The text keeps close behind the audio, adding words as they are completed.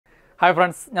Hi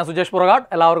friends, ഞാൻ സുജേഷ് പുറകാട്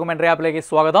എല്ലാവർക്കും entry ആപ്പിലേക്ക്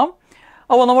സ്വാഗതം.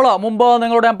 അപ്പോൾ നമ്മൾ മുമ്പ്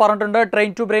നിങ്ങളോട് ഞാൻ പറഞ്ഞിട്ടുണ്ട്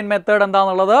ട്രെയിൻ ടു ബ്രെയിൻ മെത്തേഡ്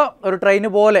എന്താണെന്നുള്ളത്. ഒരു ട്രെയിൻ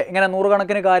പോലെ ഇങ്ങനെ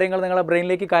നൂറുകണക്കിന് കാര്യങ്ങൾ നിങ്ങളുടെ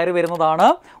ബ്രെയിനിലേക്ക് കയറി വരുന്നതാണ്.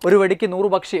 ഒരു വെടിക്ക് 100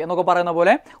 പക്ഷി എന്നൊക്കെ പറയുന്ന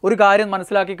പോലെ ഒരു കാര്യം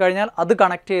മനസ്സിലാക്കി കഴിഞ്ഞാൽ അത്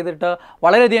കണക്ട് ചെയ്തിട്ട്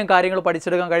വളരെയധികം കാര്യങ്ങൾ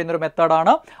പഠിച്ചെടുക്കാൻ കഴിയുന്ന ഒരു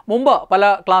മെത്തേഡാണ്. മുമ്പ് പല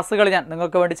ക്ലാസ്സുകൾ ഞാൻ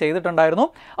നിങ്ങൾക്ക് വേണ്ടി ചെയ്തിട്ടുണ്ടായിരുന്നു.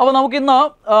 അപ്പോൾ നമുക്കിന്ന്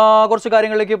കുറച്ച്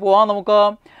കാര്യങ്ങളിലേക്ക് പോകാം. നമുക്ക്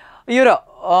ഈ ഒരു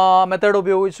മെത്തേഡ്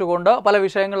ഉപയോഗിച്ചുകൊണ്ട് പല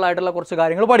വിഷയങ്ങളിലായിട്ടുള്ള കുറച്ച്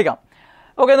കാര്യങ്ങൾ പഠിക്കാം.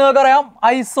 ഓക്കെ, നിങ്ങൾക്കറിയാം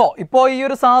ഐസോ ഇപ്പോൾ ഈ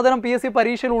ഒരു സാധനം PSC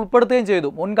പരീക്ഷയിൽ ഉൾപ്പെടുത്തുകയും ചെയ്തു.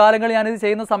 മുൻകാലങ്ങളിൽ ഞാനിത്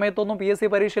ചെയ്യുന്ന സമയത്തൊന്നും PSC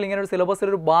പരീക്ഷയിൽ ഇങ്ങനെ ഒരു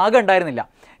സിലബസിലൊരു ഭാഗം ഉണ്ടായിരുന്നില്ല.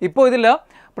 ഇപ്പോൾ ഇതിൽ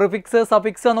പ്രിഫിക്സ്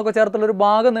സഫിക്സ് എന്നൊക്കെ ചേർത്തുള്ളൊരു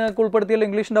ഭാഗം നിങ്ങൾക്ക് ഉൾപ്പെടുത്തിയല്ലോ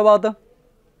ഇംഗ്ലീഷിൻ്റെ ഭാഗത്ത്.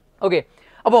 ഓക്കെ,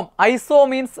 അപ്പം ഐസോ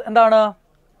മീൻസ് എന്താണ്?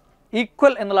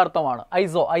 ഈക്വൽ എന്നുള്ള അർത്ഥമാണ്.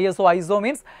 ഐസോ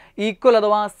മീൻസ് ഈക്വൽ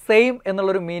അഥവാ സെയിം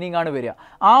എന്നുള്ളൊരു മീനിങ് ആണ് വരിക.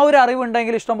 ആ ഒരു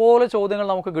അറിവുണ്ടെങ്കിൽ ഇഷ്ടംപോലെ ചോദ്യങ്ങൾ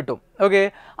നമുക്ക് കിട്ടും. ഓക്കെ,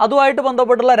 അതുമായിട്ട്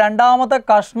ബന്ധപ്പെട്ടുള്ള രണ്ടാമത്തെ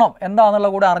കഷ്ണം എന്താണെന്നുള്ള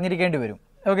കൂടെ അറിഞ്ഞിരിക്കേണ്ടി വരും.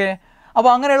 ഓക്കെ,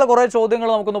 അപ്പോൾ അങ്ങനെയുള്ള കുറേ ചോദ്യങ്ങൾ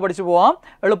നമുക്കൊന്ന് പഠിച്ചു പോകാം.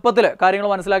 എളുപ്പത്തിൽ കാര്യങ്ങൾ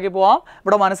മനസ്സിലാക്കി പോകാം.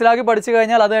 ഇവിടെ മനസ്സിലാക്കി പഠിച്ചു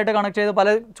കഴിഞ്ഞാൽ അതുമായിട്ട് കണക്ട് ചെയ്ത് പല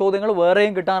ചോദ്യങ്ങൾ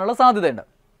വേറെയും കിട്ടാനുള്ള സാധ്യതയുണ്ട്.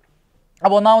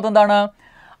 അപ്പോൾ ഒന്നാമത്തെ എന്താണ്?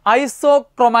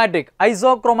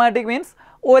 ഐസോക്രോമാറ്റിക് മീൻസ്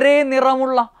ഒരേ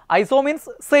നിറമുള്ള. ഐസോ മീൻസ്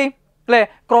സെയിം അല്ലേ?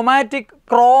 ക്രോമാറ്റിക്,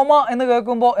 ക്രോമ എന്ന്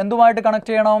കേൾക്കുമ്പോൾ എന്തുമായിട്ട് കണക്ട്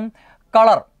ചെയ്യണം?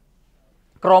 Colour,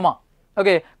 chroma.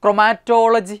 ഓക്കെ,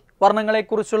 ക്രൊമാറ്റോളജി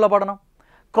വർണ്ണങ്ങളെക്കുറിച്ചുള്ള പഠനം.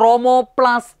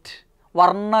 ക്രോമോപ്ലാസ്റ്റ്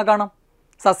വർണ്ണകണം.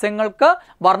 സസ്യങ്ങൾക്ക്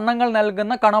വർണ്ണങ്ങൾ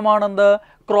നൽകുന്ന കണമാണെന്ത്?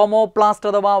 ക്രോമോപ്ലാസ്റ്റ്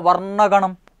അഥവാ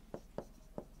വർണ്ണകണം.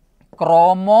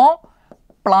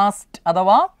 ക്രോമോപ്ലാസ്റ്റ്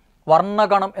അഥവാ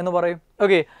വർണ്ണകണം എന്ന് പറയും.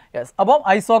 Okay, yes. അപ്പം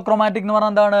ഐസോക്രോമാറ്റിക് എന്ന്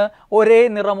പറഞ്ഞാൽ എന്താണ്? ഒരേ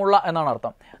നിറമുള്ള എന്നാണ്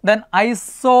അർത്ഥം. ദെൻ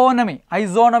ഐസോണമി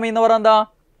എന്ന് പറഞ്ഞാൽ എന്താ?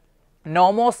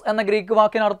 നോമോസ് എന്ന ഗ്രീക്ക്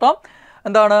വാക്കിനർത്ഥം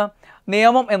എന്താണ്?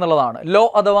 നിയമം എന്നുള്ളതാണ്. ലോ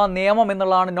അഥവാ നിയമം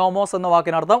എന്നുള്ളതാണ് നോമോസ് എന്ന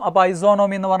വാക്കിനർത്ഥം. അപ്പോൾ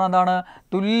ഐസോണോമി എന്ന് പറഞ്ഞാൽ എന്താണ്?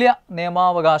 തുല്യ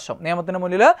നിയമാവകാശം, നിയമത്തിന്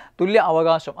മുന്നിൽ തുല്യ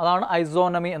അവകാശം, അതാണ്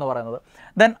ഐസോണമി എന്ന് പറയുന്നത്.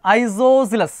 ദെൻ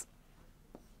ഐസോസ്കെലോസ്,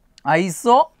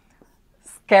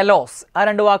 ആ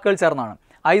രണ്ട് വാക്കുകൾ ചേർന്നാണ്.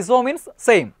 ഐസോ മീൻസ്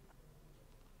സെയിം.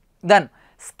 ദെൻ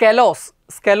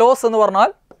സ്കെലോസ് എന്ന് പറഞ്ഞാൽ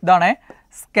ഇതാണ്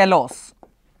സ്കെലോസ്.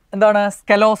 എന്താണ്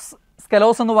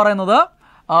സ്കെലോസ് എന്ന് പറയുന്നത്?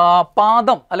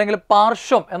 പാദം അല്ലെങ്കിൽ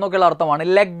പാർശ്വം എന്നൊക്കെയുള്ള അർത്ഥമാണ്.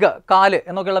 ലെഗ്, കാല്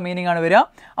എന്നൊക്കെയുള്ള മീനിങ് ആണ് വരിക.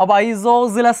 അപ്പോൾ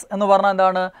ഐസോസിലസ് എന്ന് പറഞ്ഞാൽ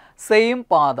എന്താണ്? സെയിം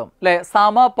പാദം അല്ലേ?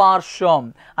 സമപാർശ്വം.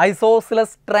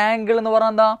 ഐസോസിലസ് ട്രയാങ്കിൾ എന്ന്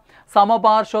പറഞ്ഞാൽ എന്താ?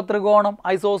 സമപാർശ്വ ത്രികോണം.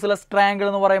 ഐസോസിലസ് ട്രയാങ്കിൾ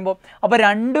എന്ന് പറയുമ്പോൾ അപ്പോൾ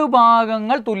രണ്ട്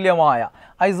ഭാഗങ്ങൾ തുല്യമായ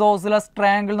ഐസോസിലസ്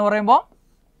ട്രയാങ്കിൾ എന്ന് പറയുമ്പോൾ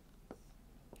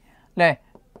അല്ലേ?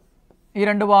 ഈ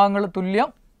രണ്ട് ഭാഗങ്ങൾ തുല്യം,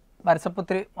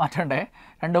 വരച്ചപ്പത്തിരി മാറ്റണ്ടേ,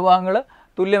 രണ്ട് ഭാഗങ്ങൾ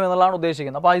തുല്യം എന്നുള്ളതാണ്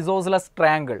ഉദ്ദേശിക്കുന്നത്. അപ്പോൾ ഐസോസിലസ്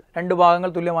ട്രയാങ്കിൾ, രണ്ട് ഭാഗങ്ങൾ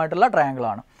തുല്യമായിട്ടുള്ള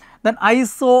ട്രയാങ്കിളാണ്. ദെൻ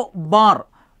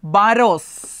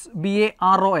ബാരോസ്,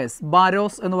 BAROS,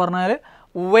 ബാരോസ് എന്ന് പറഞ്ഞാൽ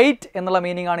വെയിറ്റ് എന്നുള്ള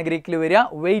മീനിങ് ആണ് ഗ്രീക്കിൽ വരിക.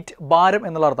 വെയിറ്റ്, ഭാരം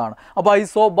എന്നുള്ള അർത്ഥമാണ്. അപ്പോൾ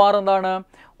ഐസോബാർ എന്താണ്?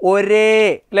 ഒരേ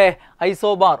അല്ലേ?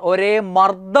 ഐസോബാർ ഒരേ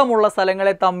മർദ്ദമുള്ള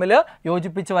സ്ഥലങ്ങളെ തമ്മിൽ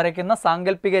യോജിപ്പിച്ച് വരയ്ക്കുന്ന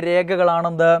സാങ്കല്പിക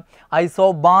രേഖകളാണെന്ത്?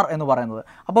 ഐസോബാർ എന്ന് പറയുന്നത്.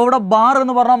 അപ്പോൾ ഇവിടെ ബാർ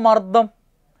എന്ന് പറഞ്ഞാൽ മർദ്ദം.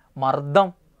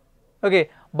 ഓക്കെ,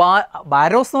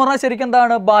 ബാരോസ് എന്ന് പറഞ്ഞാൽ ശരിക്കും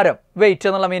എന്താണ്? ഭാരം, വെയിറ്റ്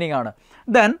എന്നുള്ള മീനിങ് ആണ്.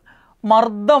 ദെൻ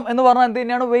മർദ്ദം എന്ന് പറഞ്ഞാൽ എന്ത്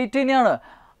തന്നെയാണ്? വെയിറ്റ് തന്നെയാണ്.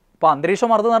 അപ്പോൾ അന്തരീക്ഷ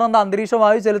മർദ്ദം എന്ന് പറഞ്ഞാൽ അന്തരീക്ഷ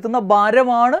വായു ചെലുത്തുന്ന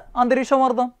ഭാരമാണ് അന്തരീക്ഷ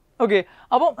മർദ്ദം. ഓക്കെ,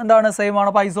 അപ്പം എന്താണ്? സെയിം ആണ്.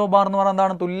 അപ്പോൾ ഐസോബാർ എന്ന് പറഞ്ഞാൽ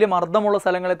എന്താണ്? തുല്യ മർദ്ദമുള്ള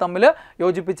സ്ഥലങ്ങളെ തമ്മിൽ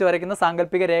യോജിപ്പിച്ച് വരയ്ക്കുന്ന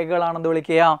സാങ്കല്പിക രേഖകളാണെന്ന്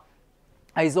വിളിക്കുക,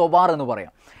 ഐസോബാർ എന്ന്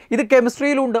പറയാം. ഇത്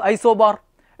കെമിസ്ട്രിയിലുണ്ട് ഐസോബാർ.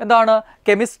 എന്താണ്?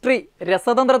 കെമിസ്ട്രി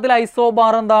രസതന്ത്രത്തിൽ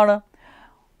ഐസോബാർ എന്താണ്?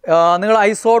 നിങ്ങൾ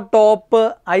ഐസോടോപ്പ്,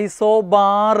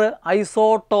 ഐസോബാർ,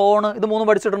 ഐസോട്ടോൺ ഇത് മൂന്നും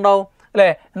പഠിച്ചിട്ടുണ്ടാവും അല്ലേ?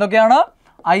 എന്തൊക്കെയാണ്?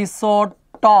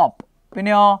 ഐസോടോപ്പ്,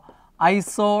 പിന്നെയോ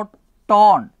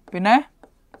ഐസോട്ടോൺ, പിന്നെ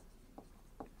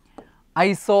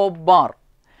ഐസോബാർ.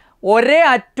 ഒരേ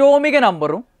അറ്റോമിക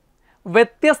നമ്പറും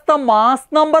വ്യത്യസ്ത മാസ്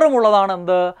നമ്പറും ഉള്ളതാണ്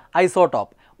എന്ത്?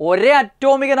 ഐസോടോപ്പ്. ഒരേ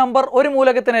അറ്റോമിക നമ്പർ ഒരു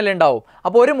മൂലകത്തിനല്ലേ ഉണ്ടാവും.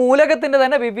 അപ്പോൾ ഒരു മൂലകത്തിൻ്റെ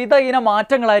തന്നെ വിവിധ ഇനം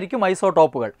മാറ്റങ്ങളായിരിക്കും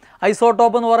ഐസോടോപ്പുകൾ.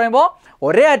 ഐസോടോപ്പ് എന്ന് പറയുമ്പോൾ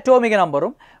ഒരേ അറ്റോമിക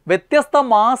നമ്പറും വ്യത്യസ്ത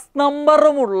മാസ്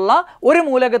നമ്പറുമുള്ള ഒരു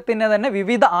മൂലകത്തിൻ്റെ തന്നെ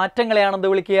വിവിധ ആറ്റങ്ങളെയാണെന്ന്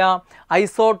വിളിക്കുക,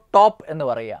 ഐസോടോപ്പ് എന്ന്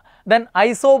പറയുക. ദെൻ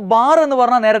ഐസോബാർ എന്ന്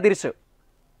പറഞ്ഞാൽ നേരെ തിരിച്ച്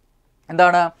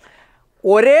എന്താണ്?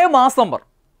 ഒരേ മാസ് നമ്പർ,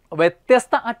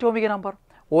 വ്യത്യസ്ത അറ്റോമിക നമ്പർ.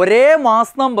 ഒരേ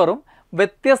മാസ് നമ്പറും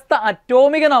വ്യത്യസ്ത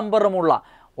അറ്റോമിക നമ്പറുമുള്ള,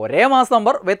 ഒരേ മാസ്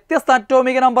നമ്പർ വ്യത്യസ്ത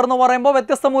അറ്റോമിക നമ്പർ എന്ന് പറയുമ്പോൾ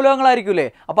വ്യത്യസ്ത മൂലകങ്ങളായിരിക്കില്ലേ?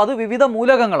 അപ്പോൾ അത് വിവിധ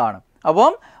മൂലകങ്ങളാണ്.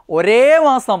 അപ്പം ഒരേ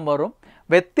മാസ് നമ്പറും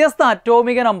വ്യത്യസ്ത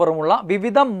അറ്റോമിക നമ്പറുമുള്ള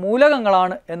വിവിധ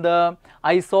മൂലകങ്ങളാണ് എന്ത്?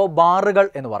 ഐസോബാറുകൾ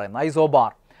എന്ന് പറയുന്നത്, ഐസോബാർ.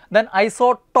 ദെൻ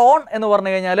ഐസോട്ടോൺ എന്ന്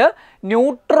പറഞ്ഞു കഴിഞ്ഞാൽ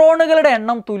ന്യൂട്രോണുകളുടെ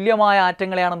എണ്ണം തുല്യമായ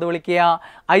ആറ്റങ്ങളെയാണെന്ന് വിളിക്കുക,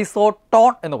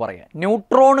 ഐസോട്ടോൺ എന്ന് പറയുക.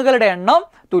 ന്യൂട്രോണുകളുടെ എണ്ണം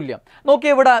തുല്യം.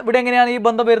 നോക്കിയാൽ ഇവിടെ എങ്ങനെയാണ് ഈ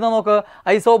ബന്ധം വരുന്നത് നോക്ക്.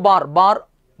 ഐസോബാർ,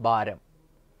 ഭാരം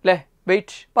അല്ലേ?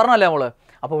 വെയിറ്റ് പറഞ്ഞല്ലേ നമ്മൾ.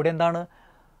 അപ്പോൾ ഇവിടെ എന്താണ്?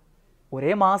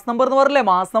 ഒരേ മാസ് നമ്പർ എന്ന് പറഞ്ഞില്ലേ,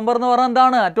 മാസ് നമ്പർ എന്ന് പറഞ്ഞാൽ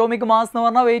എന്താണ്, അറ്റോമിക് മാസ് എന്ന്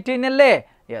പറഞ്ഞാൽ വെയിറ്റ് തന്നെയല്ലേ.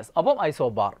 യെസ്, അപ്പം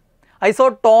ഐസോബാർ.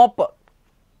 ഐസോടോപ്പ്,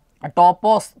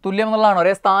 ടോപ്പോസ് തുല്യം എന്നുള്ളതാണ്,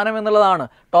 ഒരേ സ്ഥാനം എന്നുള്ളതാണ്.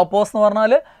 ടോപ്പോസ് എന്ന്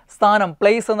പറഞ്ഞാൽ സ്ഥാനം,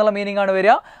 പ്ലേസ് എന്നുള്ള മീനിങ് ആണ്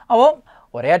വരിക. അപ്പം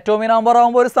ഒരേ അറ്റോമിക് നമ്പർ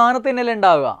ആകുമ്പോൾ ഒരു സ്ഥാനത്ത് തന്നെയല്ലേ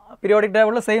ഉണ്ടാവുക, പീരിയോഡിക്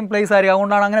ടേബിളിൽ സെയിം പ്ലേസ് ആയിരിക്കും,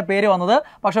 അതുകൊണ്ടാണ് അങ്ങനെ പേര് വന്നത്.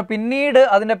 പക്ഷെ പിന്നീട്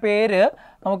അതിൻ്റെ പേര്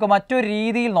നമുക്ക് മറ്റൊരു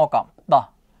രീതിയിൽ നോക്കാം.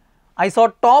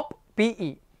 Isotope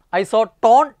PE,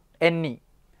 isotone NE,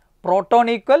 proton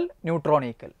equal neutron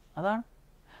equal.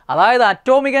 അതായത്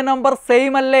അറ്റോമിക് നമ്പർ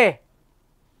സെയിം അല്ലേ,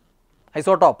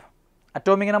 isotope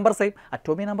atomic number same.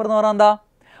 Atomic number എന്ന് പറഞ്ഞാൽ എന്താ,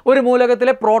 ഒരു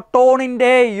മൂലകത്തിലെ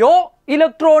പ്രോട്ടോണിൻ്റെയോ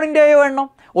ഇലക്ട്രോണിൻ്റെയോ എണ്ണം,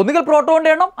 ഒന്നുകിൽ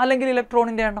പ്രോട്ടോണിൻ്റെ എണ്ണം അല്ലെങ്കിൽ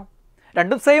ഇലക്ട്രോണിൻ്റെ എണ്ണം,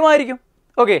 രണ്ടും സെയിം ആയിരിക്കും.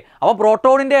 ഓക്കെ, അപ്പം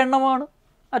പ്രോട്ടോണിൻ്റെ എണ്ണമാണ്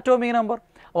അറ്റോമിക് നമ്പർ.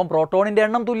 അപ്പം പ്രോട്ടോണിൻ്റെ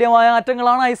എണ്ണം തുല്യമായ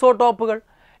ആറ്റങ്ങളാണ് ഐസോടോപ്പുകൾ.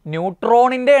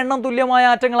 ന്യൂട്രോണിൻ്റെ എണ്ണം തുല്യമായ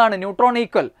ആറ്റങ്ങളാണ് ന്യൂട്രോൺ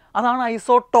ഈക്വൽ, അതാണ്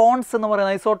ഐസോട്ടോൺസ് എന്ന്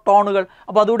പറയുന്നത്, ഐസോട്ടോണുകൾ.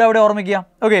 അപ്പോൾ അതുകൂടെ അവിടെ ഓർമ്മിക്കുക.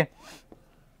 Okay,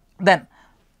 then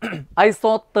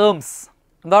isotherms.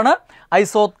 എന്താണ്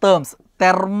ഐസോതേംസ്?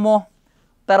 തെർമോ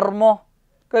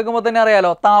കേൾക്കുമ്പോൾ തന്നെ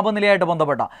അറിയാലോ, താപനിലയായിട്ട്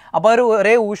ബന്ധപ്പെട്ട. അപ്പോൾ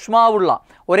ഒരേ ഊഷ്മാവുള്ള,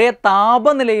 ഒരേ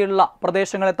താപനിലയുള്ള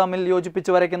പ്രദേശങ്ങളെ തമ്മിൽ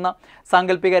യോജിപ്പിച്ച് വരയ്ക്കുന്ന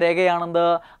സാങ്കല്പിക രേഖയാണെന്ത്,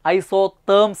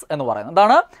 ഐസോതേംസ് എന്ന് പറയുന്നത്.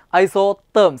 എന്താണ്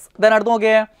ഐസോതേംസ്? ദെൻ അടുത്ത്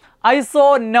നോക്കിയേ,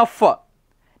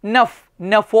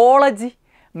 നെഫോളജി,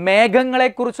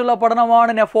 മേഘങ്ങളെക്കുറിച്ചുള്ള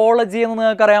പഠനമാണ് നെഫോളജി എന്ന്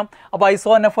നിങ്ങൾക്കറിയാം. അപ്പോൾ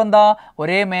ഐസോനെഫ് എന്താ,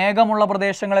 ഒരേ മേഘമുള്ള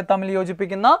പ്രദേശങ്ങളെ തമ്മിൽ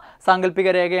യോജിപ്പിക്കുന്ന സാങ്കല്പിക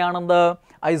രേഖയാണെന്ത്,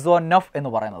 ഐസോനെഫ് എന്ന്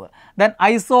പറയുന്നത്. ദെൻ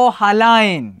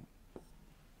ഐസോഹലൈൻ,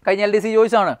 കഴിഞ്ഞ LDC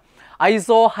ചോദിച്ചാണ്.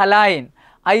 ഐസോഹലൈൻ,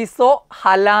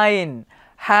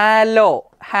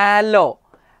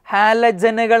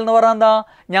 ഹാലജനുകൾ എന്ന് പറഞ്ഞാൽ എന്താ,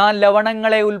 ഞാൻ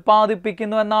ലവണങ്ങളെ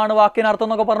ഉൽപ്പാദിപ്പിക്കുന്നു എന്നാണ് വാക്കിനർത്ഥം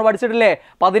എന്നൊക്കെ പറഞ്ഞ് പഠിച്ചിട്ടില്ലേ.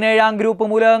 17ാം ഗ്രൂപ്പ്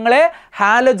മൂലകങ്ങളെ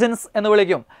ഹാലോജൻസ് എന്ന്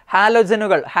വിളിക്കും.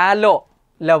 ഹാലോജനുകൾ, ഹാലോ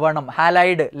ലവണം,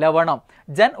 ഹാലൈഡ് ലവണം,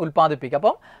 ജൻ ഉൽപ്പാദിപ്പിക്കുക.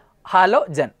 അപ്പം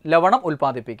ഹാലോജൻ ലവണം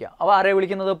ഉൽപ്പാദിപ്പിക്കുക. അപ്പോൾ ആരെ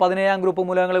വിളിക്കുന്നത്, 17ാം ഗ്രൂപ്പ്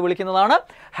മൂലകങ്ങളെ വിളിക്കുന്നതാണ്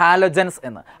ഹാലോജൻസ്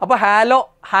എന്ന്. അപ്പോൾ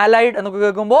ഹാലൈഡ് എന്നൊക്കെ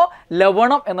കേൾക്കുമ്പോൾ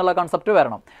ലവണം എന്നുള്ള കൺസെപ്റ്റ്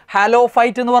വരണം.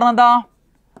 ഹാലോഫൈറ്റ് എന്ന് പറഞ്ഞാൽ എന്താ,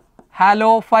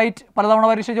 ഹാലോഫൈറ്റ് പലതവണ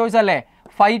പരീക്ഷ ചോദിച്ചല്ലേ.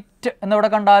 ഫൈറ്റ് എന്നിവിടെ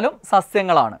കണ്ടാലും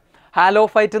സസ്യങ്ങളാണ്.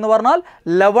 ഹാലോഫൈറ്റ് എന്ന് പറഞ്ഞാൽ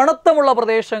ലവണത്വമുള്ള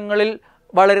പ്രദേശങ്ങളിൽ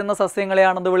വളരുന്ന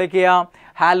സസ്യങ്ങളെയാണ് എന്ത് വിളിക്കുക,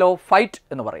 ഹാലോഫൈറ്റ്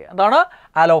എന്ന് പറയുക. എന്താണ്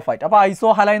ഹാലോഫൈറ്റ്? അപ്പോൾ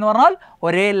ഐസോഹലൈൻ എന്ന് പറഞ്ഞാൽ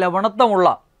ഒരേ ലവണത്വമുള്ള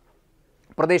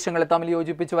പ്രദേശങ്ങളെ തമ്മിൽ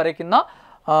യോജിപ്പിച്ച് വരയ്ക്കുന്ന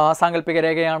സാങ്കല്പിക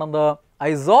രേഖയാണെന്ത്,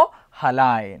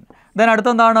 ഐസോഹലൈൻ. ദെൻ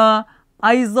അടുത്തെന്താണ്,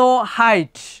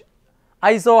 ഐസോഹൈറ്റ്.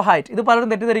 ഇത് പലരും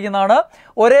തെറ്റിദ്ധരിക്കുന്നതാണ്.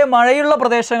 ഒരേ മഴയുള്ള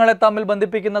പ്രദേശങ്ങളെ തമ്മിൽ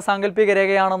ബന്ധിപ്പിക്കുന്ന സാങ്കല്പിക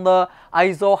രേഖയാണെന്ത്,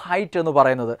 ഐസോഹൈറ്റ് എന്ന്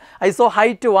പറയുന്നത്.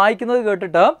 ഐസോഹൈറ്റ് വായിക്കുന്നത്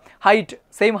കേട്ടിട്ട് ഹൈറ്റ്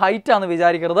സെയിം ഹൈറ്റ് ആണെന്ന്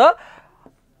വിചാരിക്കരുത്.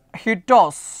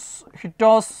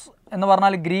 ഹിറ്റോസ് എന്ന്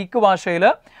പറഞ്ഞാൽ ഗ്രീക്ക് ഭാഷയിൽ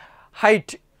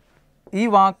ഹൈറ്റ്, ഈ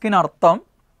വാക്കിനർത്ഥം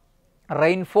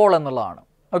റെയിൻഫോൾ എന്നുള്ളതാണ്.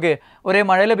 ഓക്കെ, ഒരേ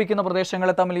മഴ ലഭിക്കുന്ന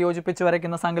പ്രദേശങ്ങളെ തമ്മിൽ യോജിപ്പിച്ച്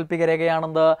വരയ്ക്കുന്ന സാങ്കല്പിക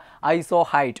രേഖയാണെന്ത്,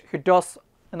 ഐസോഹൈറ്റ്. ഹിറ്റോസ്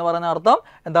എന്ന് പറയുന്ന അർത്ഥം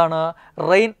എന്താണ്,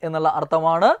 റെയിൻ എന്നുള്ള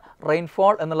അർത്ഥമാണ്,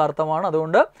 റെയിൻഫോൾ എന്നുള്ള അർത്ഥമാണ്.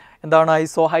 അതുകൊണ്ട് എന്താണ്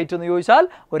ഐസോഹൈറ്റ് എന്ന് ചോദിച്ചാൽ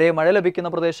ഒരേ മഴ ലഭിക്കുന്ന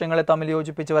പ്രദേശങ്ങളെ തമ്മിൽ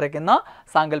യോജിപ്പിച്ച് വരയ്ക്കുന്ന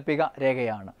സാങ്കല്പിക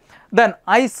രേഖയാണ്. ദെൻ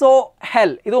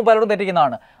ഐസോഹെൽ, ഇതും പലരും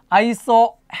തെറ്റിക്കുന്നതാണ്.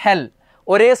 ഐസോഹെൽ,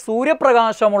 ഒരേ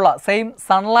സൂര്യപ്രകാശമുള്ള, സെയിം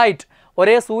സൺലൈറ്റ്,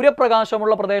 ഒരേ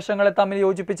സൂര്യപ്രകാശമുള്ള പ്രദേശങ്ങളെ തമ്മിൽ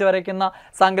യോജിപ്പിച്ച് വരയ്ക്കുന്ന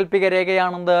സാങ്കല്പിക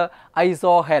രേഖയാണെന്ത്,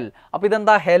 ഐസോഹെൽ. അപ്പോൾ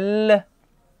ഇതെന്താ,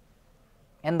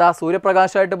 എന്താ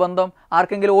സൂര്യപ്രകാശമായിട്ട് ബന്ധം?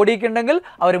 ആർക്കെങ്കിലും ഓടിയിട്ടുണ്ടെങ്കിൽ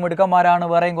അവർ മിടുക്കന്മാരാണ്,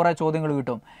 വേറെയും കുറേ ചോദ്യങ്ങൾ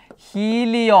കിട്ടും.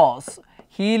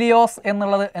 ഹീലിയോസ്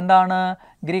എന്നുള്ളത് എന്താണ്,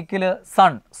 ഗ്രീക്കിൽ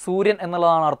സൺ, സൂര്യൻ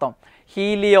എന്നുള്ളതാണ് അർത്ഥം.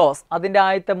 ഹീലിയോസ്, അതിൻ്റെ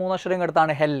ആദ്യത്തെ 3 അക്ഷരം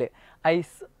എടുത്താണ് ഹെല്ല്,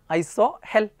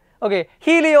 ഐസോഹെൽ. ഓക്കെ,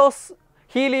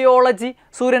 ഹീലിയോളജി,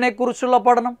 സൂര്യനെക്കുറിച്ചുള്ള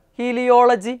പഠനം,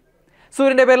 ഹീലിയോളജി.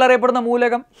 സൂര്യൻ്റെ പേരിൽ അറിയപ്പെടുന്ന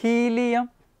മൂലകം ഹീലിയം,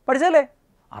 പഠിച്ചല്ലേ,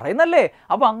 അറിയുന്നല്ലേ.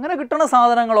 അപ്പോൾ അങ്ങനെ കിട്ടുന്ന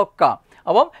സാധനങ്ങളൊക്കെ,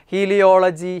 അപ്പം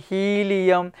ഹീലിയോളജി,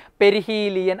 ഹീലിയം,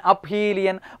 പെരിഹീലിയൻ,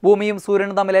 അപ്ഹീലിയൻ. ഭൂമിയും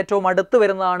സൂര്യനും തമ്മിൽ ഏറ്റവും അടുത്ത്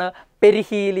വരുന്നതാണ്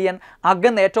പെരിഹീലിയൻ,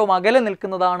 ഏറ്റവും അകലെ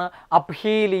നിൽക്കുന്നതാണ്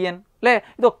അപ്ഹീലിയൻ, അല്ലേ.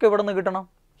 ഇതൊക്കെ ഇവിടെ നിന്ന് കിട്ടണം.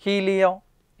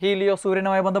 ഹീലിയോ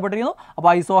സൂര്യനുമായി ബന്ധപ്പെട്ടിരിക്കുന്നു. അപ്പോൾ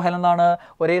ഐസോഹെൽ എന്താണ്,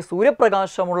 ഒരേ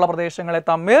സൂര്യപ്രകാശമുള്ള പ്രദേശങ്ങളെ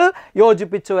തമ്മിൽ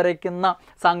യോജിപ്പിച്ച് വരയ്ക്കുന്ന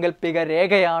സാങ്കല്പിക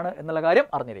രേഖയാണ് എന്നുള്ള കാര്യം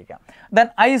അറിഞ്ഞിരിക്കാം. ദെൻ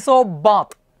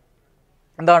ഐസോബാത്ത്,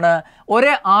 എന്താണ്,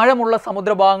 ഒരേ ആഴമുള്ള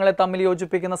സമുദ്രഭാഗങ്ങളെ തമ്മിൽ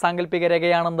യോജിപ്പിക്കുന്ന സാങ്കല്പിക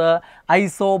രേഖയാണെന്ത്,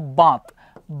 ഐസോബാത്ത്.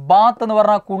 ബാത്ത് എന്ന്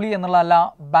പറഞ്ഞാൽ കുളി എന്നുള്ളതല്ല,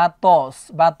 ബാത്തോസ്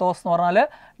എന്ന് പറഞ്ഞാൽ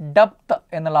ഡെപ്ത്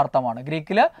എന്നുള്ള അർത്ഥമാണ്.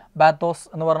 ഗ്രീക്കിൽ ബാത്തോസ്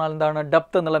എന്ന് പറഞ്ഞാൽ എന്താണ്,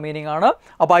 ഡെപ്ത് എന്നുള്ള മീനിങ് ആണ്.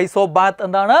 അപ്പോൾ ഐസോബാത്ത്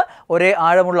എന്താണ്, ഒരേ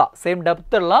ആഴമുള്ള സെയിം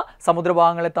ഡെപ്ത് ഉള്ള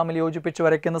സമുദ്രഭാഗങ്ങളെ തമ്മിൽ യോജിപ്പിച്ച്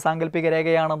വരയ്ക്കുന്ന സാങ്കല്പിക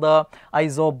രേഖയാണത്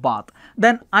ഐസോബാത്ത്.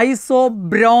 ദെൻ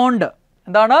ഐസോബ്രോണ്ട്,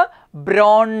 എന്താണ്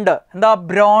ബ്രോണ്ട്,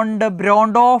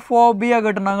 ബ്രോണ്ടോഫോബിയ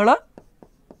കേട്ടോ നിങ്ങൾ.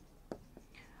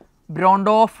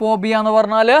 ബ്രോണ്ടോഫോബിയ എന്ന്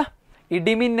പറഞ്ഞാൽ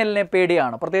ഇടിമിന്നലിനെ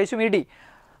പേടിയാണ്, പ്രത്യേകിച്ചും ഇടി,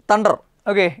 തണ്ടർ,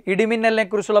 ഓക്കെ, ഇടിമിന്നലിനെ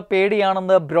കുറിച്ചുള്ള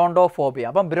പേടിയാണെന്ന് ബ്രോണ്ടോഫോബിയ.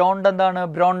 അപ്പം ബ്രോണ്ട് എന്താണ്?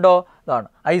 ബ്രോണ്ടോ ഇതാണ്.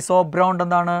 ഐസോ ബ്രോണ്ട്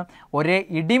എന്താണ്? ഒരേ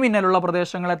ഇടിമിന്നലുള്ള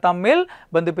പ്രദേശങ്ങളെ തമ്മിൽ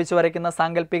ബന്ധിപ്പിച്ച് വരയ്ക്കുന്ന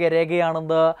സാങ്കല്പിക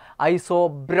രേഖയാണെന്ന് ഐസോ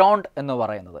ബ്രോണ്ട് എന്ന്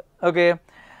പറയുന്നത്. ഓക്കെ,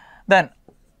 ദെൻ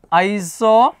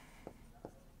ഐസോ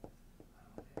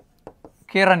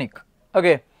കെറനിക്.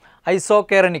 ഓക്കെ, ഐസോ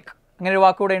കെറനിക് അങ്ങനെ ഒരു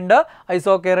വാക്കുകൂടെ ഉണ്ട്.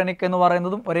 ഐസോ കെറനിക് എന്ന്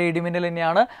പറയുന്നതും ഒരേ ഇടിമിന്നൽ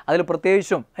തന്നെയാണ്. അതിൽ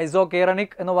പ്രത്യേകിച്ചും ഐസോ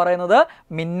കെറനിക് എന്ന് പറയുന്നത്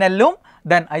മിന്നലും,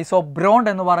 ദെൻ ഐസോ ബ്രോണ്ട്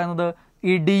എന്ന് പറയുന്നത്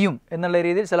ഇടിയും എന്നുള്ള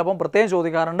രീതിയിൽ ചിലപ്പം പ്രത്യേകം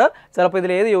ചോദിക്കാറുണ്ട്. ചിലപ്പോൾ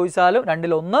ഇതിൽ ഏത് ചോദിച്ചാലും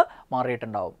രണ്ടിലൊന്ന്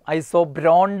മാറിയിട്ടുണ്ടാവും. ഐസോ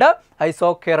ബ്രോണ്ട്,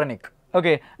 ഐസോ കെറനിക്.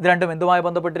 ഓക്കെ, ഇത് രണ്ടും എന്തുമായി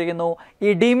ബന്ധപ്പെട്ടിരിക്കുന്നു?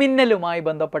 ഇടിമിന്നലുമായി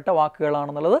ബന്ധപ്പെട്ട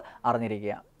വാക്കുകളാണെന്നുള്ളത്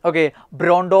അറിഞ്ഞിരിക്കുക. ഓക്കെ,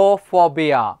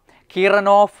 ബ്രോണ്ടോഫോബിയ,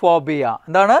 കീറനോഫോബിയ.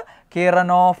 എന്താണ്?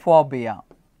 കീറനോഫോബിയ.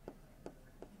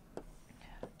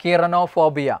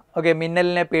 കീറനോഫോബിയ. ഓക്കെ,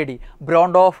 മിന്നലിനെ പേടി.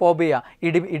 ബ്രോണ്ടോഫോബിയ,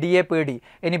 ഇടിയെ പേടി.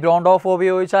 ഇനി ബ്രോണ്ടോഫോബിയ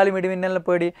ചോദിച്ചാലും ഇടിമിന്നലിനെ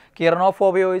പേടി,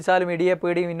 കീറനോഫോബിയ ചോദിച്ചാലും ഇടിയെ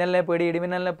പേടി, മിന്നലിനെ പേടി,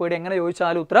 ഇടിമിന്നലിനെ പേടി. എങ്ങനെ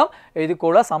ചോദിച്ചാലും ഉത്തരം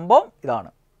എഴുതിക്കൊള്ളുക. സംഭവം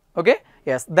ഇതാണ്. Okay,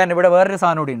 yes. ദെൻ ഇവിടെ വേറൊരു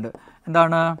സാധനം കൂടി ഉണ്ട്.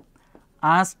 എന്താണ്?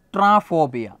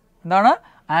 ആസ്ട്രാഫോബിയ. എന്താണ്?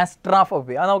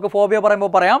 ആസ്ട്രാഫോബിയ. അത് നമുക്ക് ഫോബിയ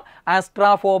പറയുമ്പോൾ പറയാം.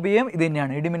 ആസ്ട്രാഫോബിയയും ഇത്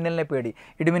തന്നെയാണ്, ഇടിമിന്നലിനെ പേടി.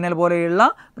 ഇടിമിന്നൽ പോലെയുള്ള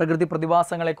പ്രകൃതി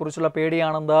പ്രതിഭാസങ്ങളെക്കുറിച്ചുള്ള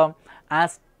പേടിയാണെന്ത്?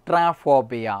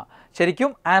 ആസ്ട്രാഫോബിയ. ശരിക്കും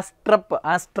ആസ്ട്രപ്പ്,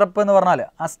 ആസ്ട്രപ്പ് എന്ന് പറഞ്ഞാൽ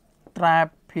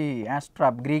ആസ്ട്രാപ്പ്,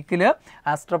 ഗ്രീക്കിൽ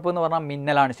ആസ്ട്രപ്പ് എന്ന് പറഞ്ഞാൽ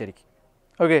മിന്നലാണ് ശരിക്കും.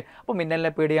 ഓക്കെ, അപ്പോൾ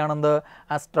മിന്നലിനെ പേടിയാണെന്ത്?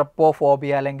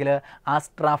 ആസ്ട്രപ്പോഫോബിയ അല്ലെങ്കിൽ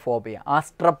ആസ്ട്രാഫോബിയ.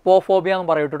 ആസ്ട്രപ്പോഫോബിയ എന്ന്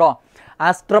പറയും കേട്ടോ.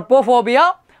 ആസ്ട്രപ്പോഫോബിയ,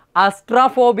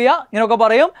 ആസ്ട്രാഫോബിയ ഇങ്ങനെയൊക്കെ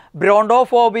പറയും.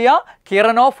 ബ്രോണ്ടോഫോബിയ,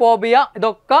 കിറനോഫോബിയ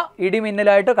ഇതൊക്കെ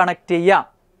ഇടിമിന്നലായിട്ട് കണക്ട് ചെയ്യാം.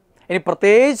 ഇനി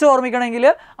പ്രത്യേകിച്ച് ഓർമ്മിക്കണമെങ്കിൽ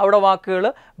അവിടെ വാക്കുകൾ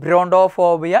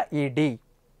ബ്രോണ്ടോഫോബിയ ഇടി,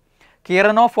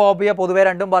 കീറനോഫോബിയ പൊതുവെ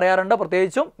രണ്ടും പറയാറുണ്ട്,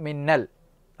 പ്രത്യേകിച്ചും മിന്നൽ.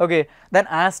 ഓക്കെ, ദെൻ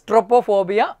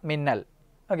ആസ്ട്രോപ്പോഫോബിയ മിന്നൽ.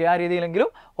 ഓക്കെ, ആ രീതിയിലെങ്കിലും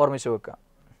ഓർമ്മിച്ച് വെക്കുക.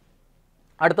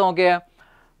 അടുത്ത നോക്കിയേ,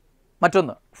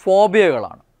 മറ്റൊന്ന്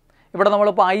ഫോബിയകളാണ്. ഇവിടെ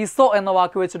നമ്മളിപ്പോൾ ഐസോ എന്ന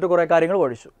വാക്ക് വെച്ചിട്ട് കുറേ കാര്യങ്ങൾ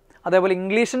പഠിച്ചു. അതേപോലെ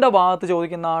ഇംഗ്ലീഷിൻ്റെ ഭാഗത്ത്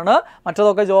ചോദിക്കുന്നതാണ്.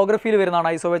 മറ്റതൊക്കെ ജോഗ്രഫിയിൽ വരുന്നതാണ്.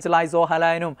 ഐസോ വെച്ചിൽ ഐസോ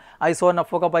ഹലായനും ഐസോ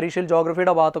നഫൊക്കെ പരീക്ഷയിൽ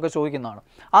ജോഗ്രഫിയുടെ ഭാഗത്തൊക്കെ ചോദിക്കുന്നതാണ്.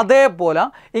 അതേപോലെ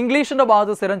ഇംഗ്ലീഷിൻ്റെ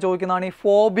ഭാഗത്ത് സ്ഥിരം ചോദിക്കുന്നതാണ് ഈ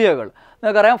ഫോബിയകൾ.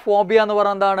 നിങ്ങൾക്കറിയാം ഫോബിയ എന്ന്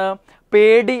പറഞ്ഞാൽ എന്താണ്?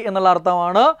 പേടി എന്നുള്ള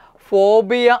അർത്ഥമാണ്.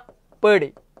 ഫോബിയ പേടി.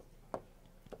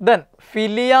 ദെൻ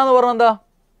ഫിലിയ എന്ന് പറഞ്ഞാൽ എന്താ?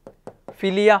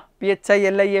 Philia,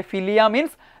 PHILIA. Philia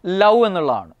means love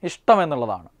എന്നുള്ളതാണ്, ഇഷ്ടം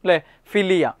എന്നുള്ളതാണ് അല്ലേ?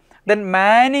 ഫിലിയ. ദെൻ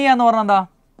മാനിയ എന്ന് പറഞ്ഞാൽ എന്താ?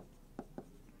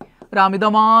 ഒരു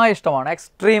അമിതമായ ഇഷ്ടമാണ്,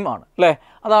 എക്സ്ട്രീം ആണ് അല്ലേ?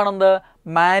 അതാണെന്ത്?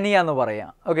 മാനിയ എന്ന് പറയുക.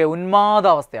 ഓക്കെ,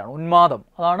 ഉന്മാദാവസ്ഥയാണ്, ഉന്മാദം.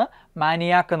 അതാണ്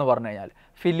മാനിയാക്ക് എന്ന് പറഞ്ഞു കഴിഞ്ഞാൽ.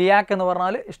 ഫിലിയാക്ക് എന്ന്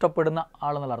പറഞ്ഞാൽ ഇഷ്ടപ്പെടുന്ന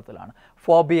ആളെന്നുള്ള അർത്ഥത്തിലാണ്.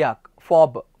 ഫോബിയാക്ക്,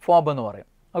 ഫോബ് എന്ന് പറയും.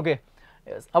 Okay,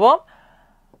 yes. അപ്പോൾ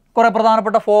കുറേ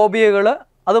പ്രധാനപ്പെട്ട ഫോബിയകൾ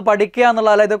അത് പഠിക്കുക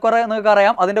എന്നുള്ളതല്ല, ഇത് കുറേ നിങ്ങൾക്ക്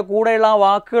അറിയാം. അതിൻ്റെ കൂടെയുള്ള ആ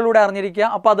വാക്കുകളിലൂടെ അറിഞ്ഞിരിക്കുക.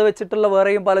 അപ്പോൾ അത് വെച്ചിട്ടുള്ള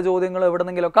വേറെയും പല ചോദ്യങ്ങളും എവിടെ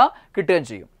നിന്നെങ്കിലുമൊക്കെ കിട്ടുകയും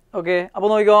ചെയ്യും. ഓക്കെ, അപ്പോൾ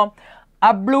നോക്കിക്കോ.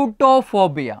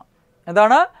 അബ്ലൂട്ടോഫോബിയ.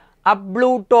 എന്താണ്?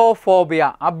 അബ്ലൂട്ടോഫോബിയ.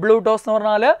 അബ്ലൂട്ടോസ് എന്ന്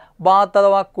പറഞ്ഞാൽ ബാത്ത്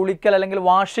അഥവാ കുളിക്കൽ അല്ലെങ്കിൽ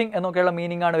വാഷിംഗ് എന്നൊക്കെയുള്ള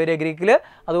മീനിങ് ആണ് വരിക ഗ്രീക്കിൽ.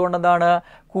 അതുകൊണ്ട് എന്താണ്?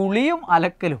 കുളിയും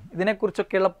അലക്കലും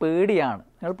ഇതിനെക്കുറിച്ചൊക്കെയുള്ള പേടിയാണ്.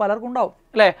 നിങ്ങൾ പലർക്കും ഉണ്ടാവും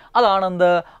അല്ലേ? അതാണ് എന്ത്?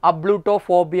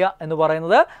 അബ്ലൂട്ടോഫോബിയ എന്ന്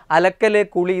പറയുന്നത്. അലക്കല്,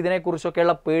 കുളി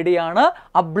ഇതിനെക്കുറിച്ചൊക്കെയുള്ള പേടിയാണ്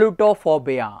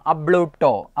അബ്ലൂട്ടോഫോബിയ.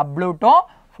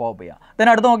 അബ്ലൂട്ടോഫോബിയ.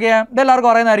 അടുത്ത് നോക്കിയേ,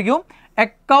 ഇതെല്ലാവർക്കും അറിയുന്നതായിരിക്കും.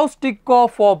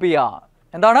 എക്കൗസ്റ്റിക്കോഫോബിയ.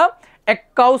 എന്താണ്?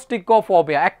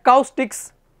 എക്കൗസ്റ്റിക്കോഫോബിയ. എക്കൗസ്റ്റിക്സ്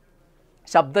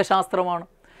ശബ്ദശാസ്ത്രമാണ്.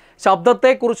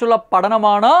 ശബ്ദത്തെക്കുറിച്ചുള്ള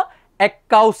പഠനമാണ്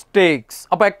എക്കൗസ്റ്റിക്സ്.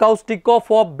 അപ്പോൾ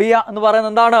എക്കൗസ്റ്റിക്കോഫോബിയ എന്ന്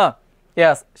പറയുന്നത് എന്താണ്?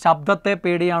 യെസ്, ശബ്ദത്തെ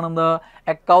പേടിയാണെന്ന്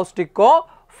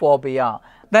എക്കൗസ്റ്റിക്കോഫോബിയ.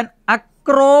 Then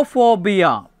acrophobia.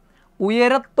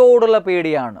 ഉയരത്തോടുള്ള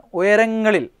പേടിയാണ്,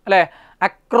 ഉയരങ്ങളിൽ അല്ലേ?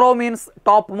 അക്രോ മീൻസ്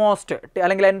ടോപ്പ് മോസ്റ്റ്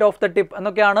അല്ലെങ്കിൽ എൻഡ് ഓഫ് ദ ടിപ്പ്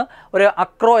എന്നൊക്കെയാണ് ഒരു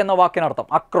അക്രോ എന്ന വാക്കിനർത്ഥം.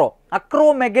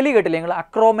 അക്രോമെഗലി കേട്ടില്ലേ നിങ്ങൾ?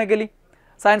 Acromegaly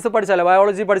science പഠിച്ചല്ലേ,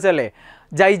 biology പഠിച്ചല്ലേ?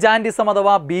 ജൈജാൻറ്റിസം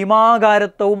അഥവാ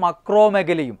ഭീമാകാരത്വവും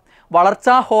അക്രോമെഗലിയും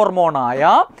വളർച്ചാ ഹോർമോണായ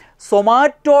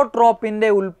സൊമാറ്റോട്രോപ്പിൻ്റെ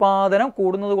ഉൽപ്പാദനം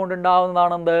കൂടുന്നത്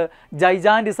കൊണ്ടുണ്ടാകുന്നതാണെന്ത്?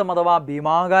 ജൈജാൻറ്റിസം അഥവാ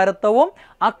ഭീമാകാരത്വവും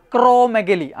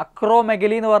അക്രോമെഗലി.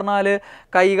 അക്രോമെഗലി എന്ന് പറഞ്ഞാൽ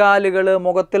കൈകാലുകൾ,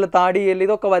 മുഖത്തിൽ താടിയെല്ല്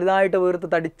ഇതൊക്കെ വലുതായിട്ട് വീർത്ത്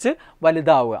തടിച്ച്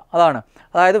വലുതാവുക. അതാണ്.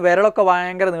 അതായത് വിരളൊക്കെ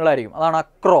ഭയങ്കര നീളമായിരിക്കും. അതാണ്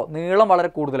അക്രോ, നീളം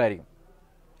വളരെ കൂടുതലായിരിക്കും.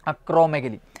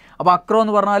 അക്രോമെഗലി. അപ്പോൾ അക്രോ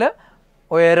എന്ന് പറഞ്ഞാൽ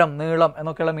ഉയരം, നീളം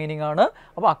എന്നൊക്കെയുള്ള മീനിങ് ആണ്.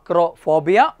 അപ്പോൾ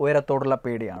അക്രോഫോബിയ ഉയരത്തോടുള്ള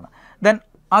പേടിയാണ്. Then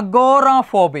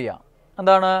agoraphobia.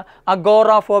 എന്താണ്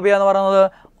അഗോറാഫോബിയ എന്ന് പറയുന്നത്?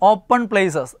 ഓപ്പൺ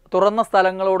പ്ലേസസ്, തുറന്ന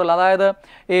സ്ഥലങ്ങളോടുള്ള, അതായത്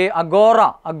ഈ അഗോറ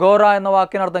എന്ന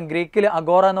വാക്കിനർത്ഥം ഗ്രീക്കിൽ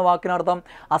അഗോറ എന്ന വാക്കിനർത്ഥം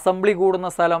അസംബ്ലി കൂടുന്ന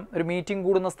സ്ഥലം, ഒരു മീറ്റിംഗ്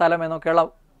കൂടുന്ന സ്ഥലം എന്നൊക്കെയുള്ള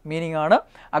മീനിങ് ആണ്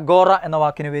അഗോറ എന്ന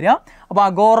വാക്കിന് വരിക. അപ്പോൾ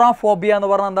അഗോറാഫോബിയ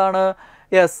എന്ന് പറഞ്ഞാൽ എന്താണ്?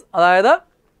 യെസ്, അതായത്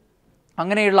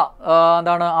അങ്ങനെയുള്ള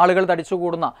എന്താണ് ആളുകൾ തടിച്ചു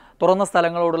കൂടുന്ന തുറന്ന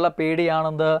സ്ഥലങ്ങളോടുള്ള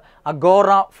പേടിയാണെന്ത്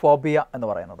അഗോറാഫോബിയ എന്ന്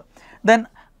പറയുന്നത്. ദെൻ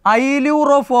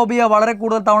ഐലൂറോഫോബിയ വളരെ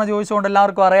കൂടുതൽ തവണ ചോദിച്ചുകൊണ്ട്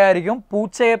എല്ലാവർക്കും അറിയാമായിരിക്കും,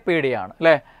 പൂച്ചയെ പേടിയാണ്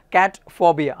അല്ലേ, കാറ്റ്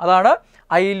ഫോബിയ. അതാണ്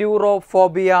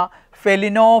ഐലൂറോഫോബിയ.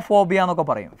 ഫെലിനോഫോബിയ എന്നൊക്കെ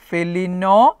പറയും,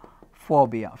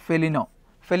 ഫെലിനോഫോബിയ.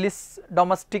 ഫെലിസ്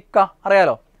ഡൊമസ്റ്റിക്ക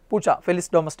അറിയാലോ, പൂച്ച,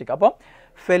 ഫെലിസ് ഡൊമസ്റ്റിക്ക. അപ്പം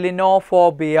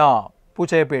ഫെലിനോഫോബിയ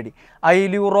പൂച്ചയെ പേടി,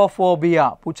 ഐലൂറോഫോബിയ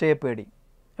പൂച്ചയെ പേടി.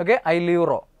 ഓക്കെ,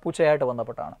 ഐലൂറോ പൂച്ചയായിട്ട്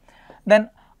ബന്ധപ്പെട്ടാണ്. ദെൻ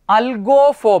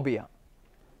അൽഗോഫോബിയ.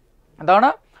 എന്താണ്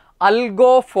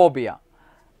അൽഗോഫോബിയ?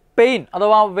 പെയിൻ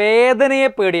അഥവാ വേദനയെ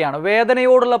പേടിയാണ്,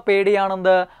 വേദനയോടുള്ള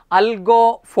പേടിയാണെന്ത്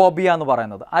അൽഗോഫോബിയ എന്ന്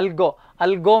പറയുന്നത്.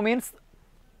 അൽഗോ മീൻസ്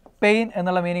പെയിൻ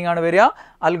എന്നുള്ള മീനിങ് ആണ് വരിക.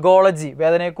 അൽഗോളജി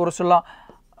വേദനയെക്കുറിച്ചുള്ള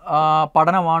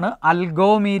പഠനമാണ്.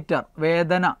 അൽഗോമീറ്റർ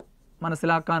വേദന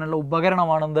മനസ്സിലാക്കാനുള്ള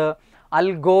ഉപകരണമാണെന്ത്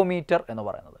അൽഗോമീറ്റർ എന്ന്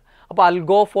പറയുന്നത്. അപ്പോൾ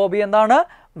അൽഗോഫോബിയ എന്താണ്?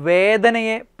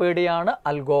 വേദനയെ പേടിയാണ്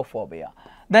അൽഗോഫോബിയ.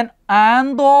 ദെൻ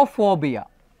ആന്തോഫോബിയ.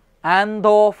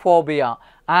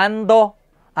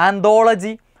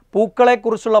 ആന്തോളജി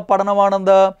പൂക്കളെക്കുറിച്ചുള്ള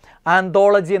പഠനമാണെന്ത്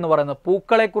ആന്തോളജി എന്ന് പറയുന്നത്.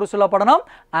 പൂക്കളെക്കുറിച്ചുള്ള പഠനം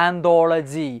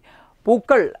ആന്തോളജി.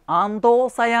 പൂക്കൾ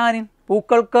ആന്തോസയാനിൻ,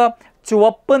 പൂക്കൾക്ക്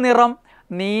ചുവപ്പ് നിറം,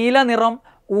 നീല നിറം,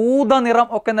 ഊത നിറം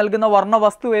ഒക്കെ നൽകുന്ന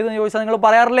വർണ്ണവസ്തു ഏതെന്ന് ചോദിച്ചാൽ നിങ്ങൾ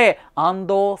പറയാറില്ലേ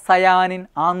ആന്തോസയാനിൻ.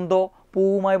 ആന്തോ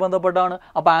പൂവുമായി ബന്ധപ്പെട്ടാണ്.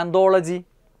 അപ്പോൾ ആന്തോളജി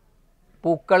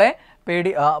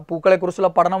പൂക്കളെക്കുറിച്ചുള്ള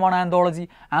പഠനമാണ് ആന്തോളജി.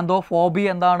 ആന്തോഫോബിയ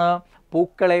എന്താണ്?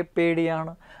 പൂക്കളെ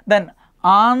പേടിയാണ്. Then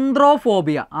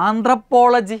ആന്ത്രോഫോബിയ,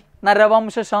 anthropology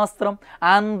നരവംശാസ്ത്രം.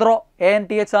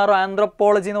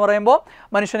 ആന്ത്രോപോളജി എന്ന് പറയുമ്പോൾ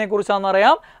മനുഷ്യനെ കുറിച്ചാണെന്ന്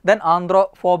അറിയാം. ദെൻ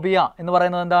ആന്ത്രോഫോബിയ എന്ന്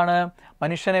പറയുന്നത് എന്താണ്?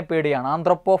 മനുഷ്യനെ പേടിയാണ്.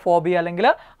 ആന്ത്രപ്പോഫോബിയ അല്ലെങ്കിൽ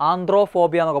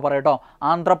ആന്ത്രോഫോബിയ എന്നൊക്കെ പറയും കേട്ടോ.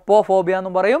 ആന്ത്രപ്പോഫോബിയ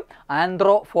എന്നും പറയും,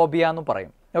 ആന്ത്രോഫോബിയ എന്നും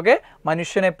പറയും. ഓക്കെ,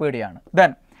 മനുഷ്യനെ പേടിയാണ്. ദെൻ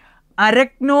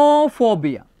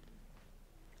അരക്നോഫോബിയ.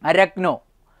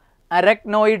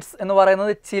 അരക്നോയിഡ്സ് എന്ന്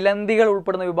പറയുന്നത് ചിലന്തികൾ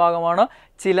ഉൾപ്പെടുന്ന വിഭാഗമാണ്,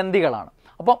 ചിലന്തികളാണ്.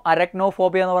 അപ്പം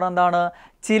അരക്നോഫോബിയ എന്ന് പറയുന്നത് എന്താണ്?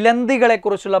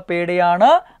 ചിലന്തികളെക്കുറിച്ചുള്ള പേടിയാണ്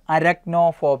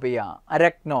അരക്നോഫോബിയ.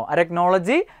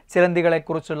 അരക്നോളജി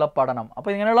ചിലന്തികളെക്കുറിച്ചുള്ള പഠനം. അപ്പോൾ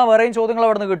ഇങ്ങനെയുള്ള വേറെയും ചോദ്യങ്ങൾ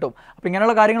അവിടെ നിന്ന് കിട്ടും. അപ്പോൾ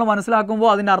ഇങ്ങനെയുള്ള കാര്യങ്ങൾ മനസ്സിലാക്കുമ്പോൾ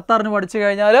അതിൻ്റെ അർത്ഥം അറിഞ്ഞ് പഠിച്ചു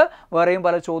കഴിഞ്ഞാൽ വേറെയും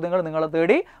പല ചോദ്യങ്ങൾ നിങ്ങളെ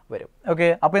തേടി വരും. ഓക്കെ,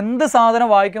 അപ്പോൾ എന്ത് സാധനം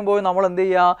വായിക്കുമ്പോഴും നമ്മൾ എന്ത്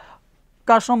ചെയ്യുക?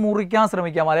 കഷ്ണം മുറിക്കാൻ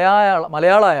ശ്രമിക്കുക.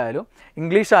 മലയാളമായാലും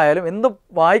ഇംഗ്ലീഷ് ആയാലും എന്ത്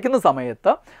വായിക്കുന്ന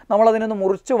സമയത്ത് നമ്മളതിനൊന്ന്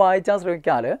മുറിച്ച് വായിച്ചാൽ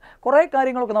ശ്രമിച്ചാൽ കുറേ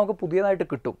കാര്യങ്ങളൊക്കെ നമുക്ക് പുതിയതായിട്ട്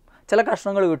കിട്ടും, ചില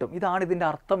കഷ്ണങ്ങൾ കിട്ടും. ഇതാണ് ഇതിൻ്റെ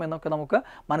അർത്ഥം എന്നൊക്കെ നമുക്ക്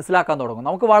മനസ്സിലാക്കാൻ തുടങ്ങും.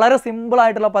 നമുക്ക് വളരെ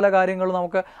സിമ്പിളായിട്ടുള്ള പല കാര്യങ്ങളും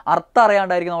നമുക്ക് അർത്ഥം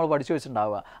അറിയാണ്ടായിരിക്കും നമ്മൾ പഠിച്ചു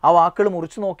വെച്ചിട്ടുണ്ടാവുക. ആ വാക്കുകൾ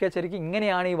മുറിച്ച് നോക്കിയാൽ ശരിക്കും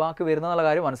ഇങ്ങനെയാണ് ഈ വാക്ക് വരുന്നതെന്നുള്ള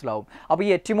കാര്യം മനസ്സിലാവും. അപ്പോൾ ഈ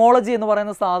എറ്റിമോളജി എന്ന്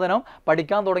പറയുന്ന സാധനം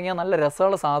പഠിക്കാൻ തുടങ്ങിയാൽ നല്ല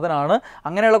രസമുള്ള സാധനമാണ്.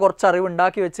 അങ്ങനെയുള്ള കുറച്ച് അറിവ്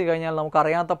ഉണ്ടാക്കി വെച്ച് കഴിഞ്ഞാൽ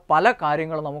നമുക്കറിയാത്ത പല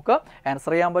കാര്യങ്ങളും നമുക്ക്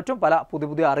ആൻസർ ചെയ്യാൻ പറ്റും, പല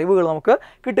പുതിയ അറിവുകൾ നമുക്ക്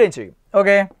കിട്ടുകയും ചെയ്യും.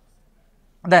 ഓക്കെ,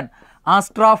 ദെൻ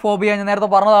ആസ്ട്രാഫോബിയ ഞാൻ നേരത്തെ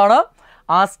പറഞ്ഞതാണ്.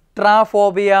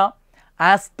 ആസ്ട്രാഫോബിയ,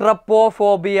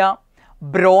 ആസ്ട്രപ്പോഫോബിയ,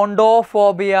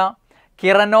 ബ്രോണ്ടോഫോബിയ,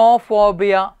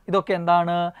 കിറനോഫോബിയ ഇതൊക്കെ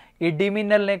എന്താണ്?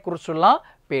 ഇടിമിന്നലിനെ കുറിച്ചുള്ള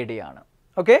പേടിയാണ്.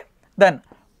 Okay, then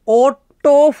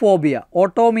ഓട്ടോഫോബിയ.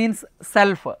 Auto means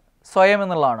self, സ്വയം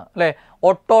എന്നുള്ളതാണ് അല്ലേ.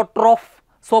 ഓട്ടോട്രോഫ്,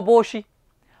 സ്വപോഷി.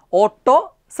 ഓട്ടോ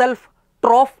സെൽഫ്,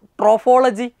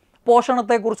 ട്രോഫോളജി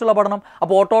പോഷണത്തെക്കുറിച്ചുള്ള പഠനം.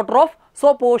 അപ്പോൾ ഓട്ടോട്രോഫ്,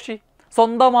 സ്വപോഷി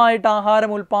സ്വന്തമായിട്ട് ആഹാരം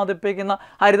ഉൽപ്പാദിപ്പിക്കുന്ന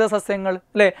ഹരിതസസ്യങ്ങൾ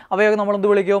അല്ലേ, അവയൊക്കെ നമ്മളെന്ത്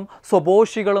വിളിക്കും?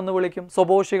 സ്വപോഷികൾ എന്ന് വിളിക്കും.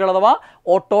 സ്വപോഷികൾ അഥവാ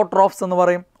ഓട്ടോട്രോഫ്സ് എന്ന്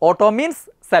പറയും. ഓട്ടോ മീൻസ്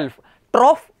സെൽഫ്,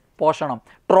 ട്രോഫ് പോഷണം,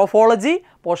 ട്രോഫോളജി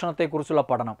പോഷണത്തെക്കുറിച്ചുള്ള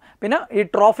പഠനം. പിന്നെ ഈ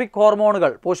ട്രോഫിക്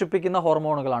ഹോർമോണുകൾ പോഷിപ്പിക്കുന്ന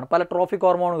ഹോർമോണുകളാണ്. പല ട്രോഫിക്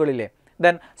ഹോർമോണുകളില്ലേ.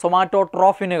 ദെൻ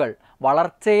സൊമാറ്റോട്രോഫിനുകൾ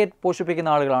വളർച്ചയെ പോഷിപ്പിക്കുന്ന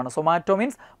ആളുകളാണ്. സൊമാറ്റോ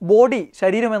മീൻസ് ബോഡി,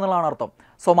 ശരീരം എന്നുള്ളതാണ് അർത്ഥം.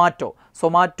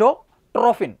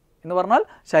 സൊമാറ്റോട്രോഫിൻ എന്ന് പറഞ്ഞാൽ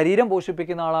ശരീരം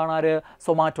പോഷിപ്പിക്കുന്ന ആളാണ് ആര്?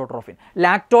 സൊമാറ്റോട്രോഫിൻ.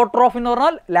 ലാക്ടോട്രോഫിൻ എന്ന്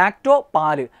പറഞ്ഞാൽ ലാക്ടോ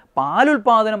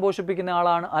പാലുൽപാദനം പോഷിപ്പിക്കുന്ന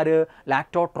ആളാണ് ആര്?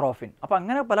 ലാക്ടോട്രോഫിൻ. അപ്പോൾ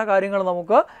അങ്ങനെ പല കാര്യങ്ങളും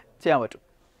നമുക്ക് ചെയ്യാൻ പറ്റും.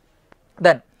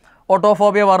 ദെൻ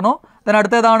ഓട്ടോഫോബിയ പറഞ്ഞു. ദെൻ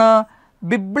അടുത്തതാണ്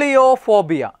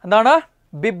ബിബ്ലിയോഫോബിയ. എന്താണ്?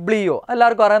 ബിബ്ലിയോ,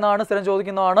 എല്ലാവർക്കും അറിയുന്നതാണ്, സ്ഥിരം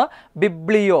ചോദിക്കുന്നതാണ്.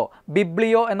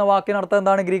 ബിബ്ലിയോ എന്ന വാക്കിനർത്ഥം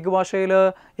എന്താണ് ഗ്രീക്ക് ഭാഷയിൽ?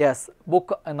 യെസ്,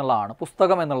 ബുക്ക് എന്നുള്ളതാണ്,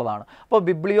 പുസ്തകം എന്നുള്ളതാണ്. അപ്പോൾ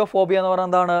ബിബ്ലിയോഫോബിയ എന്ന് പറയുന്നത്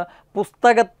എന്താണ്?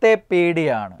 പുസ്തകത്തെ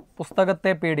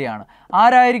പേടിയാണ്.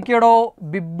 ആരായിരിക്കടോ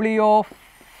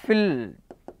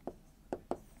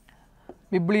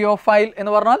ബിബ്ലിയോഫൈൽ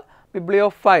എന്ന് പറഞ്ഞാൽ?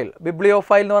 ബിബ്ലിയോഫൈൽ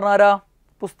എന്ന് പറഞ്ഞാൽ ആരാ?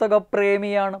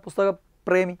 പുസ്തകപ്രേമിയാണ്,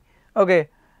 പുസ്തകപ്രേമി. Okay,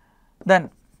 then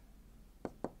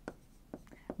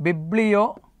Biblio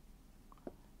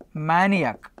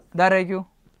മാനിയാക്ക് ഇതാരായിരിക്കും?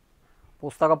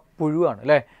 പുസ്തക പുഴുവാണ്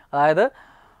അല്ലേ. അതായത്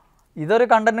ഇതൊരു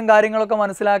കണ്ടന്റും കാര്യങ്ങളൊക്കെ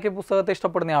മനസ്സിലാക്കി പുസ്തകത്തെ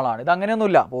ഇഷ്ടപ്പെടുന്ന ആളാണ്.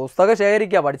 ഇതങ്ങനെയൊന്നുമില്ല. പുസ്തകം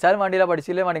ശേഖരിക്കുക, പഠിച്ചാലും വേണ്ടിയില്ല,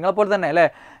 പഠിച്ചില്ലേ വേണ്ടി. നിങ്ങളെപ്പോലെ തന്നെ അല്ലേ,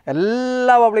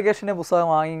 എല്ലാ പബ്ലിക്കേഷൻ്റെയും പുസ്തകം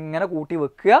വാങ്ങി ഇങ്ങനെ കൂട്ടി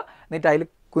വെക്കുക, എന്നിട്ട് അതിൽ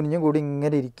കുനിഞ്ഞും കൂടി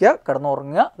ഇങ്ങനെ ഇരിക്കുക,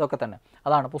 കിടന്നുറങ്ങുക, ഇതൊക്കെ തന്നെ.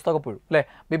 അതാണ് പുസ്തകപ്പുഴു അല്ലേ.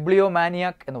 ബിബ്ലിയോ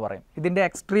മാനിയാക് എന്ന് പറയും. ഇതിൻ്റെ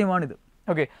എക്സ്ട്രീമാണിത്.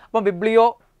 ഓക്കെ, അപ്പം ബിബ്ലിയോ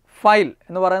ഫൈൽ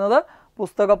എന്ന് പറയുന്നത്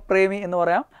പുസ്തകപ്രേമി എന്ന്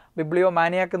പറയാം. ബിബ്ലിയോ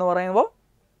മാനിയാക് എന്ന് പറയുമ്പോൾ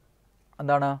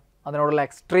എന്താണ്, അതിനോടുള്ള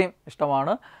എക്സ്ട്രീം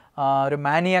ഇഷ്ടമാണ്, ഒരു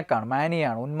മാനിയാക്കാണ്,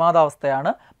 മാനിയാണ്,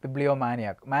 ഉന്മാദാവസ്ഥയാണ് ബിബ്ലിയോ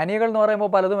മാനിയാക്ക്. മാനിയകൾ എന്ന് പറയുമ്പോൾ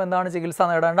പലതും എന്താണ്, ചികിത്സ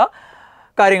നേടേണ്ട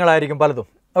കാര്യങ്ങളായിരിക്കും പലതും.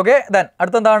 Okay, then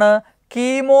അടുത്തെന്താണ്,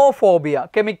 കീമോഫോബിയ,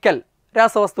 chemical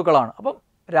രാസവസ്തുക്കളാണ്. അപ്പം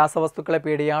രാസവസ്തുക്കളെ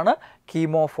പേടിയാണ്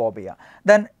കീമോഫോബിയ.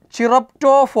 ദെൻ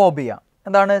ചിറപ്റ്റോഫോബിയ.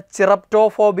 എന്താണ്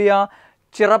ചിറപ്റ്റോഫോബിയ?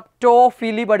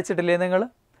 ചിറപ്റ്റോഫിലി പഠിച്ചിട്ടില്ലേ നിങ്ങൾ?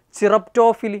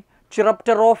 ചിറപ്റ്റോഫിലി,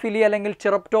 ചിറപ്റ്ററോഫിലി അല്ലെങ്കിൽ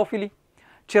ചിറപ്റ്റോഫിലി.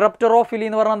 ചിറപ്റ്ററോഫിലി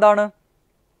എന്ന് പറഞ്ഞാൽ എന്താണ്?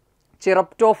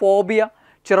 ചിറപ്റ്റോഫോബിയ,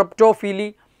 ചിറപ്റ്റോഫിലി,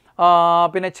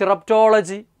 പിന്നെ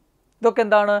ചിറപ്റ്റോളജി, ഇതൊക്കെ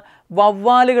എന്താണ്,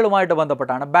 വവ്വാലുകളുമായിട്ട്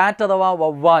ബന്ധപ്പെട്ടാണ്. ബാറ്റ് അഥവാ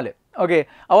വവ്വാല്. ഓക്കെ,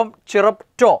 അപ്പം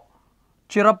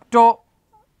ചിറപ്റ്റോ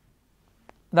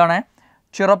ഇതാണ്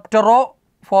ചിറപ്റ്ററോ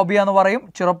ഫോബിയ എന്ന് പറയും,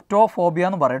 ചിറപ്റ്റോഫോബിയ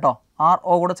എന്ന് പറയും കേട്ടോ.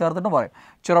 RO കൂടെ ചേർത്തിട്ട് പറയും.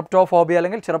 ചിറപ്റ്റോഫോബിയ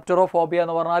അല്ലെങ്കിൽ ചിറപ്റ്ററോഫോബിയ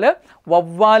എന്ന് പറഞ്ഞാൽ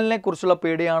വവ്വാലിനെ കുറിച്ചുള്ള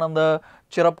പേടിയാണെന്ത്,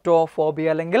 ചിറപ്റ്റോഫോബിയ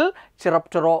അല്ലെങ്കിൽ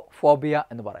ചിറപ്റ്ററോഫോബിയ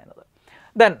എന്ന് പറയുന്നത്.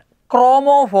 ദെൻ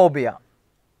ക്രോമോഫോബിയ.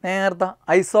 നേരത്തെ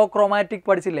ഐസോക്രോമാറ്റിക്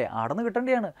പഠിച്ചില്ലേ, അവിടെ നിന്ന്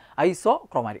കിട്ടേണ്ടതാണ്.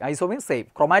 ഐസോക്രോമാറ്റിക്, ഐസോ മീൻസ് സെയിം,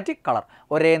 ക്രോമാറ്റിക് കളർ,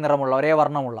 ഒരേ നിറമുള്ള, ഒരേ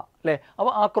വർണ്ണമുള്ള അല്ലേ.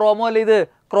 അപ്പോൾ ആ ക്രോമോ അല്ലേ ഇത്.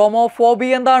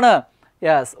 ക്രോമോഫോബിയ എന്താണ്?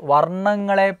 യെസ്,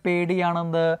 വർണ്ണങ്ങളെ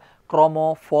പേടിയാണെന്ത്,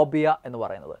 ക്രോമോഫോബിയ എന്ന്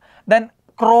പറയുന്നത്. ദെൻ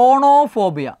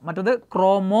ക്രോണോഫോബിയ, മറ്റത്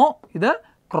ക്രോമോ, ഇത്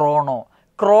ക്രോണോ.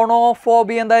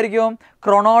 ക്രോണോഫോബിയ എന്തായിരിക്കും?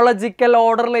 ക്രോണോളജിക്കൽ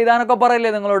ഓർഡറിൽ എഴുതാനൊക്കെ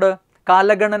പറയില്ലേ നിങ്ങളോട്,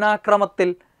 കാലഗണനാക്രമത്തിൽ.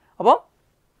 അപ്പോൾ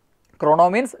ക്രോണോ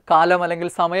മീൻസ് കാലം അല്ലെങ്കിൽ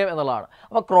സമയം എന്നുള്ളതാണ്.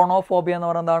 അപ്പോൾ ക്രോണോഫോബിയ എന്ന്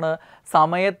പറയുന്നത് എന്താണ്?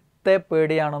 സമയത്തെ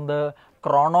പേടിയാണെന്ത്,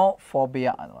 ക്രോണോഫോബിയ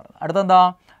എന്ന് പറയുന്നത്. അടുത്തെന്താ?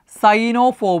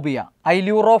 സൈനോഫോബിയ.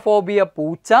 ഐലൂറോഫോബിയ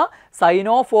പൂച്ച,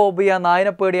 സൈനോഫോബിയ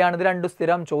നായനെ പേടിയാണ്. ഇത് രണ്ടും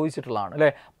സ്ഥിരം ചോദിച്ചിട്ടുള്ളതാണ് അല്ലേ,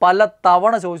 പല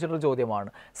തവണ ചോദിച്ചിട്ടുള്ള ചോദ്യമാണ്.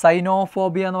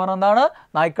 സൈനോഫോബിയ എന്ന് പറയുന്നത് എന്താണ്?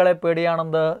 നായ്ക്കളെ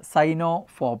പേടിയാണെന്ത്,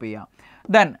 സൈനോഫോബിയ.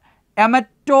 ദെൻ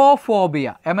എമറ്റോഫോബിയ.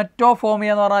 എമറ്റോഫോബിയ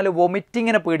എന്ന് പറഞ്ഞാൽ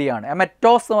വൊമിറ്റിങ്ങിനെ പേടിയാണ്.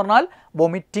 എമറ്റോസ് എന്ന് പറഞ്ഞാൽ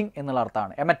വൊമിറ്റിംഗ് എന്നുള്ള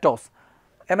അർത്ഥമാണ്.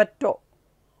 എമറ്റോ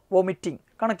വൊമിറ്റിംഗ്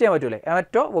കണക്ട് ചെയ്യാൻ പറ്റൂലേ,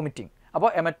 എമറ്റോ വൊമിറ്റിംഗ്. അപ്പോൾ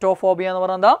എമറ്റോഫോബിയ എന്ന്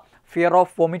പറയുന്നത് എന്താ? Fear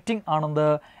of vomiting ആണെന്ത്,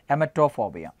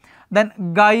 എമറ്റോഫോബിയ. Then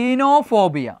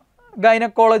ഗൈനോഫോബിയ.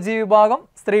 Gynaecology വിഭാഗം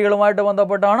സ്ത്രീകളുമായിട്ട്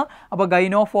ബന്ധപ്പെട്ടാണ്. അപ്പോൾ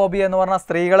ഗൈനോഫോബിയ എന്ന് പറഞ്ഞാൽ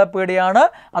സ്ത്രീകളെ പേടിയാണ്.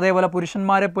 അതേപോലെ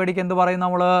പുരുഷന്മാരെ പേടിക്ക് എന്ത് പറയും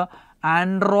നമ്മൾ?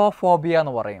 ആൻഡ്രോഫോബിയ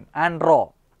എന്ന് പറയും.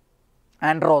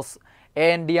 ആൻഡ്രോസ്,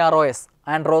 ANDROS,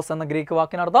 ആൻഡ്രോസ് എന്ന ഗ്രീക്ക്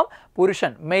വാക്കിനർത്ഥം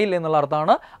പുരുഷൻ, മെയിൽ എന്നുള്ള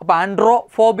അർത്ഥമാണ്. അപ്പോൾ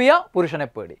ആൻഡ്രോഫോബിയ പുരുഷനെ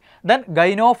പേടി. ദെൻ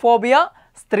ഗൈനോഫോബിയ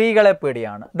സ്ത്രീകളെ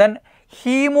പേടിയാണ്. Then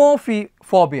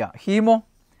haemophobia.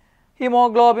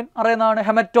 ഹീമോഗ്ലോബിൻ അറിയുന്നതാണ്.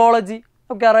 ഹെമറ്റോളജി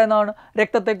ഒക്കെ അറിയുന്നതാണ്.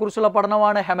 രക്തത്തെക്കുറിച്ചുള്ള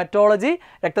പഠനമാണ് ഹെമറ്റോളജി.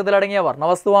 രക്തത്തിലടങ്ങിയ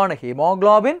വർണ്ണവസ്തുവാണ്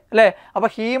ഹീമോഗ്ലോബിൻ അല്ലേ. അപ്പോൾ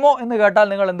ഹീമോ എന്ന് കേട്ടാൽ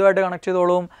നിങ്ങൾ എന്തുമായിട്ട് കണക്ട്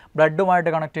ചെയ്തോളും? ബ്ലഡുമായിട്ട്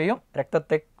കണക്ട് ചെയ്യും.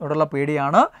 രക്തത്തെയോടുള്ള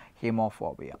പേടിയാണ്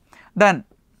ഹീമോഫോബിയ. ദെൻ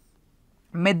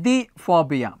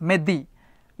മെഥിഫോബിയ.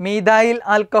 മീഥൈൽ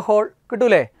ആൽക്കഹോൾ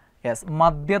കിട്ടൂലേ? യെസ്,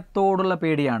 മദ്യത്തോടുള്ള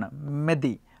പേടിയാണ്.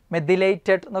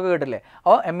 മെഥിലേറ്റഡ് എന്നൊക്കെ കേട്ടില്ലേ?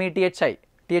 അപ്പോൾ METHY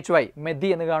മെഥി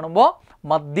എന്ന് കാണുമ്പോൾ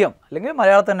മദ്യം, അല്ലെങ്കിൽ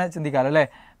മലയാളത്തിൽ തന്നെ ചിന്തിക്കാമല്ലോ അല്ലേ.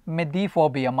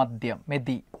 മെഥിഫോബിയ, മദ്യം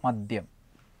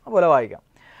അതുപോലെ വായിക്കാം.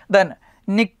 ദെൻ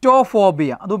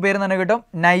നിക്ടോഫോബിയ, അത് പേര് തന്നെ കിട്ടും.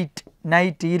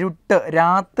 നൈറ്റ് ഇരുട്ട്,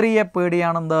 രാത്രിയെ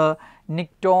പേടിയാണെന്ത്,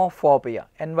 നിക്ടോഫോബിയ.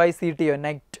 NYCTO,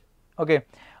 night. ഓക്കെ,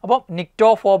 അപ്പം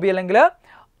നിക്ടോഫോബിയ അല്ലെങ്കിൽ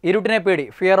ഇരുട്ടിനെ പേടി,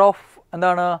 ഫിയർ ഓഫ്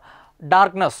എന്താണ്,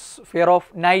 darkness, fear of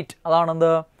night,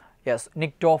 അതാണെന്ത്, yes,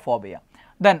 nyctophobia.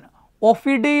 Then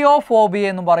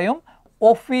ഒഫിഡിയോഫോബിയ എന്നും പറയും,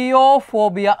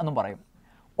 ഒഫിയോഫോബിയ എന്നും പറയും.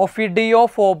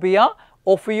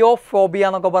 ഒഫിയോഫോബിയ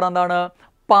എന്നൊക്കെ പറഞ്ഞാൽ എന്താണ്?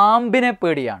 പാമ്പിനെ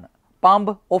പേടിയാണ്.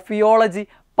 പാമ്പ്, ഒഫിയോളജി,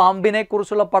 പാമ്പിനെ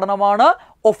കുറിച്ചുള്ള പഠനമാണ്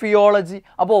ഒഫിയോളജി.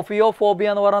 അപ്പോൾ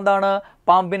ഒഫിയോഫോബിയ എന്ന് പറഞ്ഞാൽ എന്താണ്?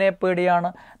 പാമ്പിനെ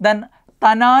പേടിയാണ്. ദെൻ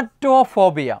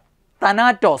തനാറ്റോഫോബിയ.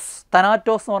 തനാറ്റോസ്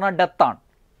എന്ന് പറഞ്ഞാൽ ഡെത്താണ്,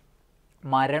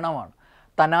 മരണമാണ്.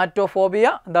 തനാറ്റോഫോബിയ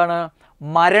എന്താണ്?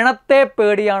 മരണത്തെ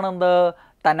പേടിയാണെന്ത്,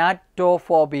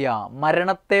 തനാറ്റോഫോബിയ.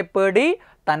 മരണത്തെ പേടി,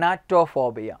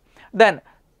 തനാറ്റോഫോബിയ. ദെൻ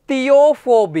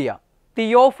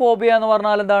തിയോഫോബിയ എന്ന്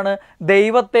പറഞ്ഞാൽ എന്താണ്?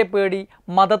 ദൈവത്തെ പേടി,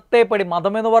 മതത്തെ പേടി.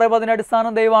 മതം എന്ന് പറയുമ്പോൾ അതിൻ്റെ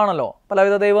അടിസ്ഥാനം ദൈവമാണല്ലോ,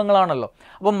 പലവിധ ദൈവങ്ങളാണല്ലോ.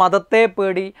 അപ്പം മതത്തെ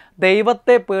പേടി,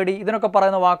 ദൈവത്തെ പേടി, ഇതിനൊക്കെ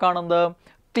പറയുന്ന വാക്കാണെന്ത്?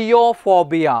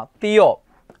 തിയോഫോബിയ.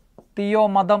 തിയോ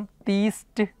മതം,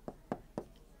 തീസ്റ്റ്,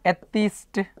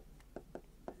 എത്തീസ്റ്റ്,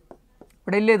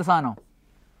 ഇവിടെ ഇല്ലേ ഇത് സാധനം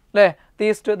അല്ലേ?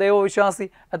 തീസ്റ്റ് ദൈവവിശ്വാസി,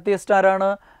 എത്തീസ്റ്റ് ആരാണ്?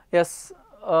 യെസ്,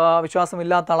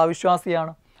 വിശ്വാസമില്ലാത്ത ആൾ,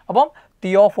 അവിശ്വാസിയാണ്. അപ്പം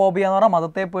തിയോഫോബിയ എന്ന് പറഞ്ഞാൽ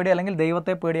മതത്തെ പേടി അല്ലെങ്കിൽ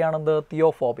ദൈവത്തെ പേടിയാണെന്ത്?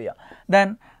 തിയോഫോബിയ. ദെൻ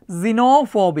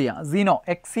സിനോഫോബിയ.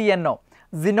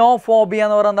 സിനോഫോബിയ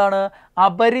എന്ന് പറയുന്നത് എന്താണ്?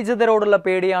 അപരിചിതരോടുള്ള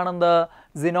പേടിയാണെന്ത്?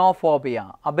 സിനോഫോബിയ.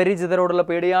 അപരിചിതരോടുള്ള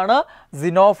പേടിയാണ്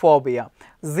സിനോഫോബിയ.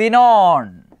 സിനോൺ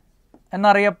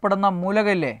എന്നറിയപ്പെടുന്ന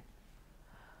മൂലകമില്ലേ?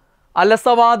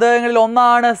 അലസവാതകങ്ങളിൽ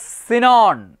ഒന്നാണ്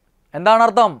സിനോൺ. എന്താണ്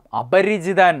അർത്ഥം?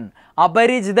 അപരിചിതൻ.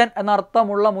 അപരിചിതൻ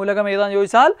എന്നർത്ഥമുള്ള മൂലകം ഏതാണെന്ന്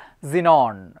ചോദിച്ചാൽ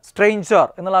സിനോൺ. സ്ട്രേഞ്ചർ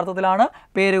എന്നുള്ള അർത്ഥത്തിലാണ്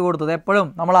പേര് കൊടുത്തത്. എപ്പോഴും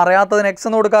നമ്മൾ അറിയാത്തതിന് എക്സ്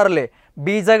എന്ന് കൊടുക്കാറില്ലേ?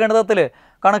 ബീജഗണിതത്തിൽ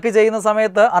കണക്ക് ചെയ്യുന്ന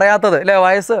സമയത്ത് അറിയാത്തത് അല്ലേ,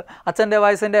 വയസ്സ് അച്ഛൻ്റെ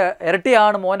വയസ്സിൻ്റെ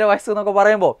ഇരട്ടിയാണ് മോൻ്റെ വയസ്സ് എന്നൊക്കെ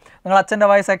പറയുമ്പോൾ നിങ്ങൾ അച്ഛൻ്റെ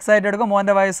വയസ്സ് എക്സ് ആയിട്ട് എടുക്കും,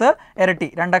 മോൻ്റെ വയസ്സ് ഇരട്ടി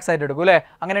 2x ആയിട്ട് എടുക്കും അല്ലേ?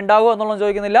 അങ്ങനെ ഉണ്ടാകുമോ എന്നുള്ളത്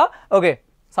ചോദിക്കുന്നില്ല. ഓക്കെ,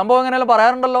 സംഭവം അങ്ങനെയല്ല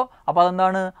പറയാറുണ്ടല്ലോ. അപ്പോൾ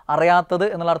അതെന്താണ്? അറിയാത്തത്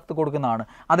എന്നുള്ള അർത്ഥത്തിൽ കൊടുക്കുന്നതാണ്.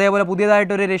 അതേപോലെ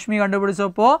പുതിയതായിട്ടൊരു രശ്മി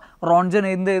കണ്ടുപിടിച്ചപ്പോൾ റോൺജൻ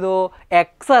എന്ത് ചെയ്തു?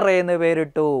 എക്സ്റേ എന്ന്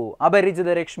പേരിട്ടു. അപരിചിത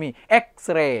രശ്മി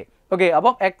എക്സ്റേ. ഓക്കെ,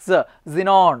 അപ്പം എക്സ്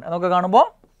സിനോൺ എന്നൊക്കെ കാണുമ്പോൾ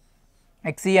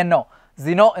XENO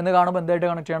സിനോ എന്ന് കാണുമ്പോൾ എന്തായിട്ട്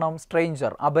കണക്ട് ചെയ്യണം?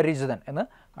 സ്ട്രേഞ്ചർ, അപരിചിതൻ എന്ന്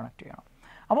കണക്ട് ചെയ്യണം.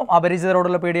 അപ്പം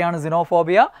അപരിചിതരോടുള്ള പേടിയാണ്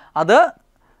സിനോഫോബിയ. അത്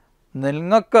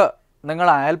നിങ്ങൾ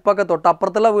അയൽപ്പൊക്കെ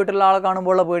തൊട്ടപ്പുറത്തുള്ള വീട്ടിലുള്ള ആളെ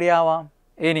കാണുമ്പോൾ ഉള്ള പേടിയാവാം.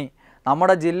 ഇനി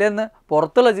നമ്മുടെ ജില്ലയിൽ നിന്ന്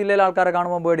പുറത്തുള്ള ജില്ലയിലെ ആൾക്കാരെ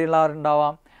കാണുമ്പോൾ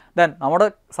പേടിയുള്ളവരുണ്ടാവാം. ദെൻ നമ്മുടെ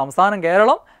സംസ്ഥാനം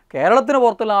കേരളത്തിന്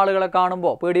പുറത്തുള്ള ആളുകളെ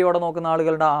കാണുമ്പോൾ പേടിയോടെ നോക്കുന്ന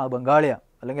ആളുകളുണ്ടാവാം. ബംഗാളിയാണ്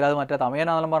അല്ലെങ്കിൽ അത് മറ്റേ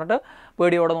തമിഴനാണെന്നും പറഞ്ഞിട്ട്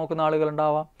പേടിയോടെ നോക്കുന്ന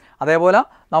ആളുകളുണ്ടാവാം. അതേപോലെ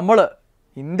നമ്മൾ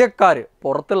ഇന്ത്യക്കാർ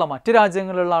പുറത്തുള്ള മറ്റ്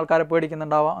രാജ്യങ്ങളിലുള്ള ആൾക്കാരെ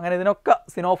പേടിക്കുന്നുണ്ടാവാം. അങ്ങനെ ഇതിനൊക്കെ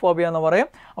സിനോഫോബിയ എന്ന് പറയും.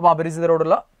 അപ്പോൾ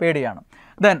അപരിചിതരോടുള്ള പേടിയാണ്.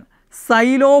 ദെൻ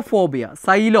സൈലോഫോബിയ.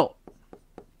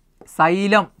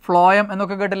 സൈലം, ഫ്ലോയം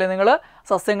എന്നൊക്കെ കേട്ടില്ലേ നിങ്ങൾ?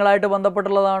 സസ്യങ്ങളായിട്ട്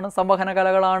ബന്ധപ്പെട്ടുള്ളതാണ്, സംവഹന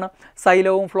കലകളാണ്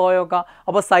സൈലവും ഫ്ലോയും ഒക്കെ.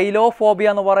 അപ്പോൾ സൈലോഫോബിയ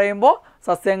എന്ന് പറയുമ്പോൾ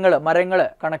സസ്യങ്ങൾ, മരങ്ങൾ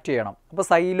കണക്ട് ചെയ്യണം. അപ്പോൾ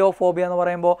സൈലോഫോബിയ എന്ന്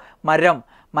പറയുമ്പോൾ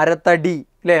മരത്തടി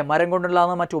അല്ലേ, മരം കൊണ്ടുള്ള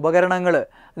മറ്റു ഉപകരണങ്ങൾ,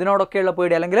 ഇതിനോടൊക്കെയുള്ള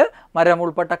പേടി, അല്ലെങ്കിൽ മരം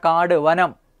ഉൾപ്പെട്ട കാട്,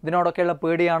 വനം, ഇതിനോടൊക്കെയുള്ള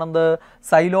പേടിയാണെന്ത്?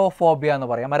 സൈലോഫോബിയ എന്ന്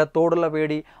പറയാം. മരത്തോടുള്ള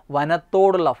പേടി,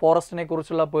 വനത്തോടുള്ള, ഫോറസ്റ്റിനെ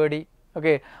കുറിച്ചുള്ള പേടി.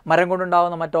 ഓക്കെ, മരം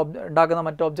കൊണ്ടുണ്ടാകുന്ന മറ്റ്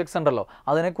ഒബ്ജക്ട്സ് ഉണ്ടല്ലോ,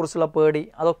 അതിനെക്കുറിച്ചുള്ള പേടി,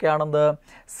 അതൊക്കെയാണെന്ത്?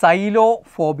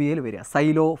 സൈലോഫോബിയയിൽ വരിക.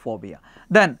 സൈലോഫോബിയ.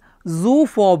 Then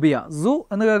zoophobia. സൂ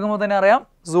എന്ന് കേൾക്കുമ്പോൾ തന്നെ അറിയാം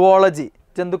സുവോളജി,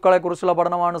 ജന്തുക്കളെക്കുറിച്ചുള്ള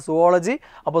പഠനമാണ് സുവോളജി.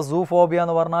 അപ്പോൾ സൂഫോബിയ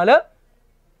എന്ന് പറഞ്ഞാൽ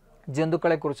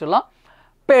ജന്തുക്കളെക്കുറിച്ചുള്ള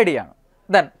പേടിയാണ്.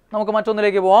 ദെൻ നമുക്ക്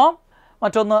മറ്റൊന്നിലേക്ക് പോവാം.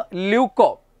 മറ്റൊന്ന്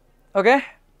ല്യൂക്കോ. ഓക്കെ,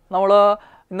 നമ്മൾ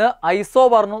ഇന്ന് ഐസോ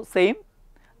പറഞ്ഞു, സെയിം.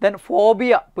 ദെൻ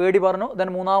ഫോബിയ, പേടി പറഞ്ഞു. ദെൻ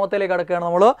മൂന്നാമത്തേലേക്ക് കിടക്കുകയാണ്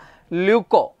നമ്മൾ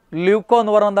ല്യൂക്കോ. ല്യൂക്കോ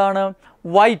എന്ന് പറഞ്ഞാൽ എന്താണ്?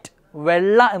 വൈറ്റ്,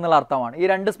 വെള്ള എന്നുള്ള അർത്ഥമാണ്. ഈ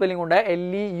രണ്ട് സ്പെല്ലിംഗ് ഉണ്ട്.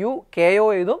 LEUKO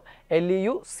എഴുതും,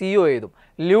 LEUCO എഴുതും.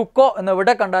 ല്യൂക്കോ എന്ന്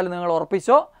എവിടെ കണ്ടാലും നിങ്ങൾ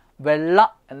ഉറപ്പിച്ചോ വെള്ള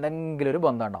എന്തെങ്കിലും ഒരു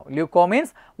ബന്ധം ഉണ്ടാവും. ല്യൂക്കോ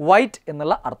മീൻസ് വൈറ്റ്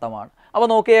എന്നുള്ള അർത്ഥമാണ്. അപ്പോൾ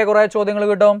നോക്കിയേ, കുറേ ചോദ്യങ്ങൾ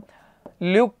കിട്ടും.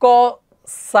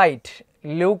 ല്യൂക്കോസൈറ്റ്,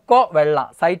 ല്യൂക്കോ വെള്ള,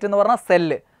 സൈറ്റ് എന്ന് പറഞ്ഞാൽ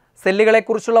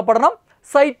സെല്ലുകളെക്കുറിച്ചുള്ള പഠനം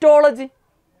സൈറ്റോളജി,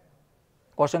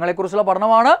 കോശങ്ങളെക്കുറിച്ചുള്ള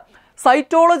പഠനമാണ്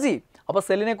സൈറ്റോളജി. അപ്പോൾ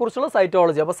സെല്ലിനെ കുറിച്ചുള്ള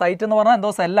സൈറ്റോളജി. അപ്പോൾ സൈറ്റ് എന്ന് പറഞ്ഞാൽ എന്തോ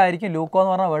സെല്ലായിരിക്കും, ല്യൂക്കോ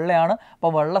എന്ന് പറഞ്ഞാൽ വെള്ളയാണ്. അപ്പോൾ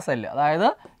വെള്ള സെല്ല്, അതായത്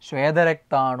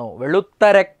ശ്വേതരക്താണു, വെളുത്ത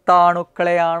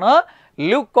രക്താണുക്കളെയാണ്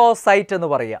ല്യൂക്കോസൈറ്റ് എന്ന്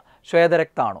പറയുക.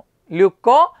 ശ്വേതരക്താണു,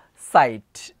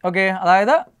 ല്യൂക്കോസൈറ്റ്. ഓക്കെ,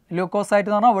 അതായത് ല്യൂക്കോസൈറ്റ്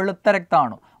എന്ന് പറഞ്ഞാൽ വെളുത്ത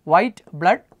രക്താണു, white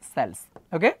blood cells.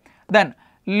 Okay, then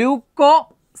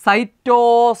leucocytosis,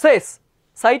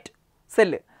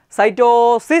 cell.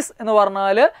 സൈറ്റോസിസ് എന്ന്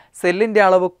പറഞ്ഞാൽ സെല്ലിൻ്റെ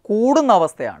അളവ് കൂടുന്ന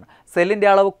അവസ്ഥയാണ്. സെല്ലിൻ്റെ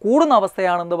അളവ് കൂടുന്ന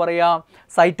അവസ്ഥയാണ് എന്ത് പറയുക?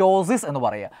 സൈറ്റോസിസ് എന്ന്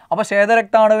പറയുക. അപ്പോൾ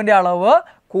ശ്വേതരക്താണുവിൻ്റെ അളവ്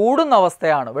കൂടുന്ന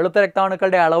അവസ്ഥയാണ്, വെളുത്ത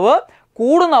രക്താണുക്കളുടെ അളവ്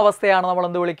കൂടുന്ന അവസ്ഥയാണ് നമ്മൾ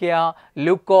എന്ത് വിളിക്കുക?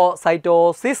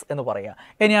 ല്യൂക്കോസൈറ്റോസിസ് എന്ന് പറയുക.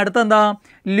 ഇനി അടുത്തെന്താ?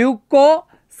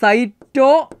 ല്യൂക്കോസൈറ്റോപീനിയ.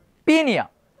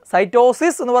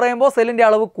 സൈറ്റോസിസ് എന്ന് പറയുമ്പോൾ സെല്ലിൻ്റെ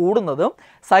അളവ് കൂടുന്നതും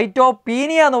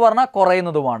സൈറ്റോപീനിയ എന്ന് പറഞ്ഞാൽ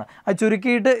കുറയുന്നതുമാണ്. അത്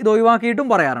ചുരുക്കിയിട്ട് ഇത് ഒഴിവാക്കിയിട്ടും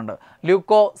പറയാറുണ്ട്.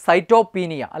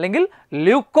 ല്യൂക്കോസൈറ്റോപീനിയ അല്ലെങ്കിൽ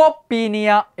ല്യൂക്കോപീനിയ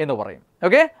എന്ന് പറയും.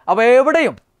 ഓക്കെ, അപ്പോൾ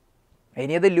എവിടെയും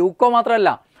ഇനി അത് ല്യൂക്കോ മാത്രമല്ല,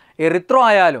 എറിത്രോ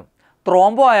ആയാലും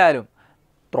ത്രോംബോ ആയാലും,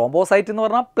 ത്രോംബോസൈറ്റ് എന്ന്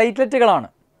പറഞ്ഞാൽ പ്ലേറ്റ്ലെറ്റുകളാണ്,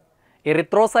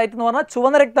 എറിത്രോസൈറ്റ് എന്ന് പറഞ്ഞാൽ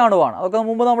ചുവന്ന രക്താണുവാണ്. അതൊക്കെ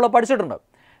മുമ്പ് നമ്മൾ പഠിച്ചിട്ടുണ്ട്.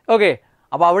 ഓക്കെ,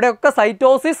 അപ്പോൾ അവിടെയൊക്കെ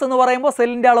സൈറ്റോസിസ് എന്ന് പറയുമ്പോൾ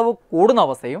സെല്ലിൻ്റെ അളവ് കൂടുന്ന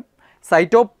അവസ്ഥയും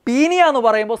സൈറ്റോപീനിയ എന്ന്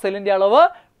പറയുമ്പോൾ സെല്ലിൻ്റെ അളവ്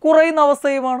കുറയുന്ന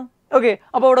അവസ്ഥയുമാണ്. ഓക്കെ,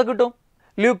 അപ്പോൾ അവിടെ കിട്ടും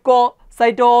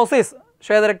ല്യൂക്കോസൈറ്റോസിസ്,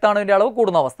 ശ്വേതരക്താണുവിൻ്റെ അളവ്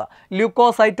കൂടുന്ന അവസ്ഥ.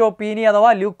 ല്യൂക്കോസൈറ്റോപീനിയ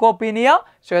അഥവാ ല്യൂക്കോപീനിയ,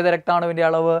 ശ്വേതരക്താണുവിൻ്റെ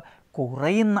അളവ്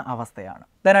കുറയുന്ന അവസ്ഥയാണ്.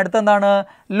 ദെൻ അടുത്തെന്താണ്?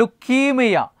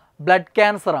 ലുക്കീമിയ, ബ്ലഡ്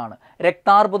ക്യാൻസർ ആണ്.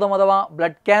 രക്താർബുദം അഥവാ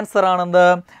ബ്ലഡ് ക്യാൻസർ ആണെന്ത്?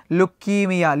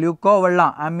 ലുക്കീമിയ. ല്യൂക്കോ വെള്ള,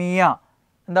 അമിയ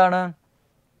എന്താണ്?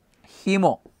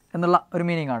 ഹീമോ എന്നുള്ള ഒരു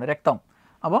മീനിങ് ആണ്, രക്തം.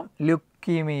 അപ്പം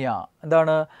ലുക്കീമിയ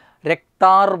എന്താണ്?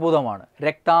 രക്താർബുദമാണ്.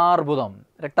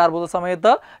 രക്താർബുദ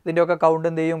സമയത്ത് ഇതിൻ്റെയൊക്കെ കൗണ്ട്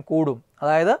എന്ത് ചെയ്യും? കൂടും.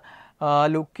 അതായത്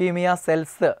ലുക്കീമിയ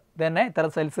സെൽസ് തന്നെ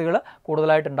ഇത്തരം സെൽസുകൾ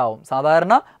കൂടുതലായിട്ടുണ്ടാവും.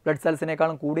 സാധാരണ ബ്ലഡ്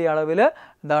സെൽസിനേക്കാളും കൂടിയ അളവിൽ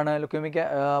എന്താണ് ലുക്കീമിക്ക്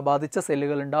ബാധിച്ച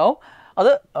സെല്ലുകൾ ഉണ്ടാവും.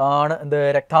 അത് ആണ് എന്ത്?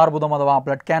 രക്താർബുദം അഥവാ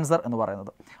ബ്ലഡ് ക്യാൻസർ എന്ന്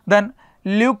പറയുന്നത്. ദെൻ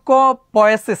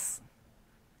ല്യൂക്കോപോയസിസ്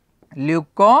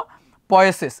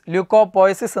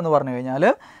എന്ന് പറഞ്ഞു കഴിഞ്ഞാൽ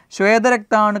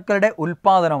ശ്വേതരക്താണുക്കളുടെ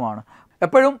ഉൽപ്പാദനമാണ്.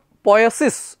 എപ്പോഴും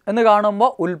പൊയസിസ് എന്ന്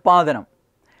കാണുമ്പോൾ ഉൽപാദനം.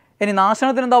 ഇനി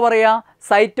നാശനത്തിന് എന്താ പറയുക?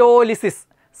 സൈറ്റോലിസിസ്.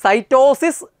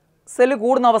 സൈറ്റോസിസ് സെല്ല്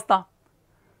കൂടുന്ന അവസ്ഥ,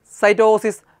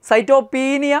 സൈറ്റോസിസ്.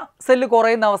 സൈറ്റോപീനിയ സെല്ല്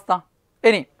കുറയുന്ന അവസ്ഥ.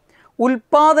 ഇനി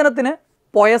ഉൽപാദനത്തിന്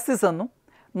പൊയസിസ് എന്നും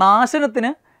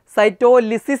നാശനത്തിന്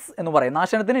സൈറ്റോലിസിസ് എന്ന് പറയും.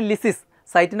 നാശനത്തിന് ലിസിസ്,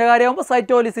 സൈറ്റിൻ്റെ കാര്യമാകുമ്പോൾ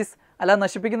സൈറ്റോലിസിസ്, അല്ല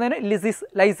നശിപ്പിക്കുന്നതിന് ലിസിസ്,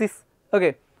 ലൈസിസ്. Okay,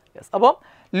 yes. അപ്പം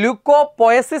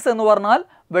ല്യൂക്കോപോയസിസ് എന്ന് പറഞ്ഞാൽ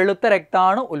വെളുത്ത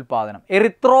രക്തമാണ് ഉൽപാദനം.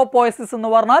 എറിത്രോപോയസിസ് എന്ന്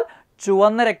പറഞ്ഞാൽ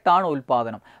ചുവന്ന രക്തമാണ്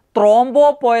ഉൽപാദനം.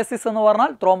 ത്രോംബോപോയസിസ് എന്ന്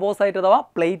പറഞ്ഞാൽ ത്രോംബോസൈറ്റ് അഥവാ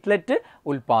പ്ലേറ്റ്ലെറ്റ്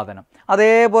ഉൽപാദനം.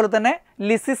 അതേപോലെ തന്നെ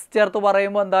ലിസിസ് ചേർത്ത്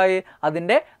പറയുമ്പോൾ എന്തായി?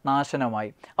 അതിൻ്റെ നാശനമായി.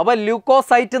 അപ്പോൾ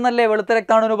ല്യൂക്കോസൈറ്റ് എന്നല്ലേ വെളുത്ത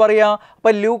രക്തമാണെന്ന് പറയുക.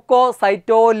 അപ്പോൾ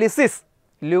ല്യൂക്കോസൈറ്റോലിസിസ്,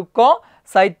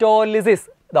 ല്യൂക്കോസൈറ്റോലിസിസ്,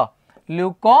 ഇതാ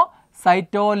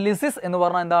ല്യൂക്കോസൈറ്റോലിസിസ് എന്ന്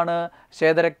പറഞ്ഞാൽ എന്താണ്?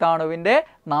 ശ്വേതരക്താണുവിൻ്റെ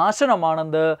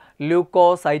നാശനമാണെന്ത്?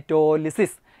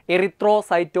 ല്യൂക്കോസൈറ്റോലിസിസ്.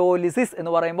 എറിത്രോസൈറ്റോലിസിസ്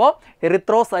എന്ന് പറയുമ്പോൾ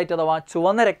എറിത്രോസൈറ്റ് അഥവാ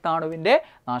ചുവന്ന രക്താണുവിൻ്റെ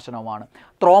നാശനമാണ്.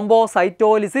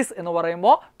 ത്രോംബോസൈറ്റോലിസിസ് എന്ന്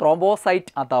പറയുമ്പോൾ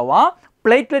ത്രോംബോസൈറ്റ് അഥവാ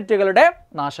പ്ലേറ്റ്ലെറ്റുകളുടെ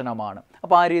നാശനമാണ്.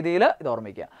 അപ്പോൾ ആ രീതിയിൽ ഇത്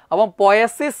ഓർമ്മിക്കുക. അപ്പം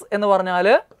പൊയസിസ് എന്ന് പറഞ്ഞാൽ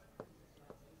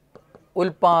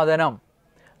ഉൽപാദനം.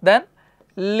 ദെൻ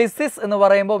ലിസിസ് എന്ന്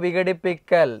പറയുമ്പോൾ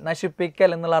വിഘടിപ്പിക്കൽ, നശിപ്പിക്കൽ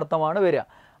എന്നുള്ള അർത്ഥമാണ് വരിക.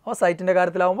 അപ്പോൾ സൈറ്റിൻ്റെ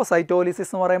കാര്യത്തിലാവുമ്പോൾ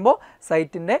സൈറ്റോലിസിസ് എന്ന് പറയുമ്പോൾ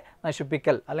സൈറ്റിൻ്റെ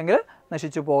നശിപ്പിക്കൽ അല്ലെങ്കിൽ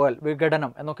നശിച്ചു പോകൽ,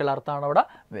 വിഘടനം എന്നൊക്കെയുള്ള അർത്ഥമാണ് അവിടെ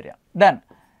വരിക. ദെൻ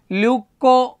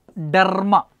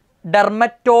ല്യൂക്കോഡെർമ,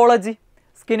 ഡെർമറ്റോളജി,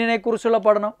 സ്കിന്നിനെ കുറിച്ചുള്ള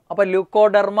പഠനം. അപ്പോൾ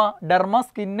ല്യൂക്കോഡെർമ, ഡെർമ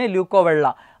സ്കിന്ന്, ല്യൂക്കോ വെള്ള.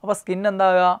 അപ്പോൾ സ്കിൻ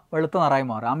എന്താകുക? വെളുത്ത നിറമായി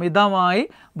മാറുക. അമിതമായി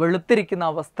വെളുത്തിരിക്കുന്ന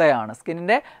അവസ്ഥയാണ്,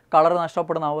 സ്കിന്നിൻ്റെ കളർ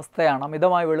നഷ്ടപ്പെടുന്ന അവസ്ഥയാണ്,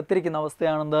 അമിതമായി വെളുത്തിരിക്കുന്ന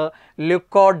അവസ്ഥയാണെന്ത്?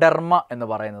 ല്യൂക്കോഡെർമ എന്ന്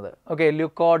പറയുന്നത്. ഓക്കെ,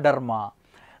 ല്യൂക്കോഡെർമ.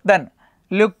 ദെൻ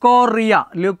ല്യൂക്കോറിയ,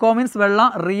 ല്യൂക്കോ മീൻസ് വെള്ള,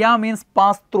 Riya means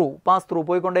pass through,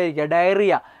 പോയിക്കൊണ്ടേയിരിക്കുക.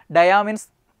 Diarrhoea, ഡയ means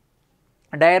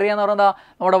diarrhoea എന്ന് പറയുന്നത്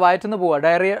നമ്മുടെ വയറ്റിൽ പോവുക.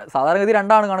 ഡയറിയ സാധാരണഗതി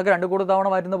രണ്ടാണ് കണക്ക്, 2 കൂടുതൽ തവണ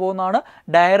വയറ്റിൽ പോകുന്നതാണ്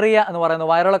ഡയറിയ എന്ന് പറയുന്നത്,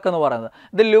 വയറിളക്കം എന്ന് പറയുന്നത്.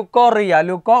 ഇത് ല്യൂക്കോറിയ,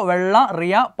 ല്യൂക്കോ വെള്ള,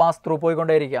 റിയ പാസ് ത്രൂ,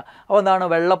 പോയിക്കൊണ്ടേയിരിക്കുക. അപ്പോൾ എന്താണ്?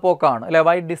 വെള്ളപ്പോക്കാണ് അല്ലെ,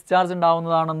 വൈറ്റ് ഡിസ്ചാർജ്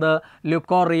ഉണ്ടാവുന്നതാണെന്ത്?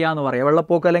 ല്യൂക്കോറിയ എന്ന് പറയുക.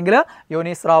 വെള്ളപ്പോക്ക് അല്ലെങ്കിൽ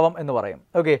യോനിസ്രാവം എന്ന് പറയും.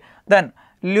 ഓക്കെ, ദെൻ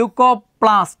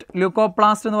ല്യൂക്കോപ്ലാസ്റ്റ്,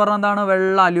 ല്യൂക്കോപ്ലാസ്റ്റ് എന്ന് പറഞ്ഞാൽ എന്താണ്?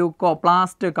 വെള്ള,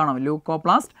 ല്യൂക്കോപ്ലാസ്റ്റ് കണം,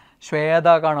 ല്യൂക്കോപ്ലാസ്റ്റ്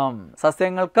ശ്വേതകണം.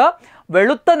 സസ്യങ്ങൾക്ക്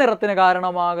വെളുത്ത നിറത്തിന്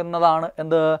കാരണമാകുന്നതാണ്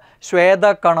എന്ത്?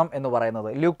 ശ്വേതകണം എന്ന് പറയുന്നത്.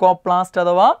 ല്യൂക്കോപ്ലാസ്റ്റ്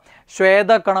അഥവാ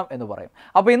ശ്വേതകണം എന്ന് പറയും.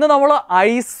 അപ്പോൾ ഇന്ന് നമ്മൾ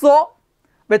ഐസോ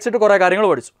വെച്ചിട്ട് കുറേ കാര്യങ്ങൾ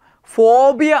പഠിച്ചു,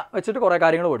 ഫോബിയ വെച്ചിട്ട് കുറേ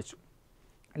കാര്യങ്ങൾ പഠിച്ചു,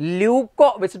 ല്യൂക്കോ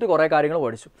വെച്ചിട്ട് കുറേ കാര്യങ്ങൾ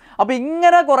പഠിച്ചു. അപ്പോൾ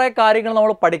ഇങ്ങനെ കുറേ കാര്യങ്ങൾ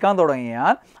നമ്മൾ പഠിക്കാൻ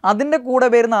തുടങ്ങിയാൽ അതിൻ്റെ കൂടെ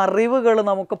വരുന്ന അറിവുകൾ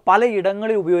നമുക്ക്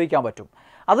പലയിടങ്ങളിൽ ഉപയോഗിക്കാൻ പറ്റും.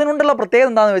 അതിനുണ്ടുള്ള പ്രത്യേകത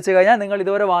എന്താണെന്ന് വെച്ച് കഴിഞ്ഞാൽ, നിങ്ങൾ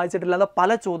ഇതുവരെ വായിച്ചിട്ടില്ലാത്ത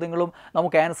പല ചോദ്യങ്ങളും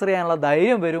നമുക്ക് ആൻസർ ചെയ്യാനുള്ള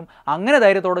ധൈര്യം വരും. അങ്ങനെ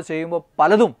ധൈര്യത്തോടെ ചെയ്യുമ്പോൾ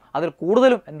പലതും അതിൽ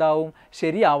കൂടുതലും എന്താവും?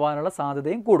 ശരിയാവാനുള്ള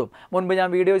സാധ്യതയും കൂടും. മുൻപ് ഞാൻ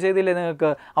വീഡിയോ ചെയ്തില്ലേ നിങ്ങൾക്ക്,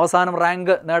 അവസാനം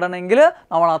റാങ്ക് നേടണമെങ്കിൽ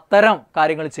നമ്മൾ അത്തരം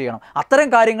കാര്യങ്ങൾ ചെയ്യണം. അത്തരം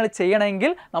കാര്യങ്ങൾ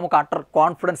ചെയ്യണമെങ്കിൽ നമുക്ക് അട്ടർ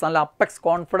കോൺഫിഡൻസ്, നല്ല അപ്പെക്സ്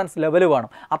കോൺഫിഡൻസ് ലെവൽ വേണം.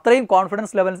 അത്രയും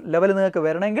കോൺഫിഡൻസ് ലെവൽ നിങ്ങൾക്ക്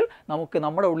വരണമെങ്കിൽ നമുക്ക്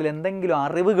നമ്മുടെ ഉള്ളിൽ എന്തെങ്കിലും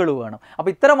അറിവുകൾ വേണം.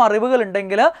 അപ്പോൾ ഇത്തരം അറിവുകൾ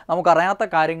ഉണ്ടെങ്കിൽ നമുക്ക് അറിയാത്ത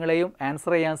കാര്യങ്ങളെയും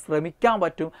ആൻസർ ചെയ്യാൻ ശ്രമിക്കാൻ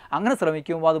പറ്റും. അങ്ങനെ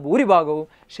ശ്രമിക്കുമ്പോൾ അത് ഭൂരിഭാഗവും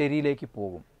ശരിയിലേക്ക്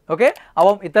പോകും. ഓക്കെ,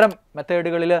 അപ്പം ഇത്തരം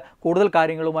മെത്തേഡുകളിൽ കൂടുതൽ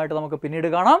കാര്യങ്ങളുമായിട്ട് നമുക്ക് പിന്നീട്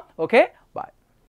കാണാം. Okay, by.